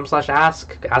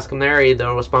 ReefDudes.com/ask. Ask them there. Either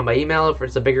I'll respond by email. If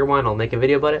it's a bigger one, I'll make a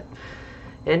video about it.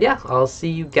 And yeah, I'll see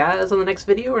you guys on the next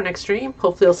video or next stream.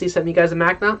 Hopefully I'll see some of you guys in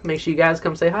Magna. Make sure you guys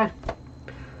come say hi.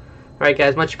 Alright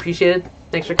guys, much appreciated.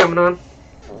 Thanks for coming on.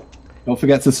 Don't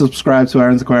forget to subscribe to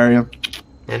Aaron's Aquarium.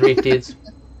 And ReefDudes.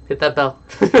 Hit that bell.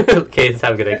 Okay,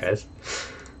 have a good day, guys.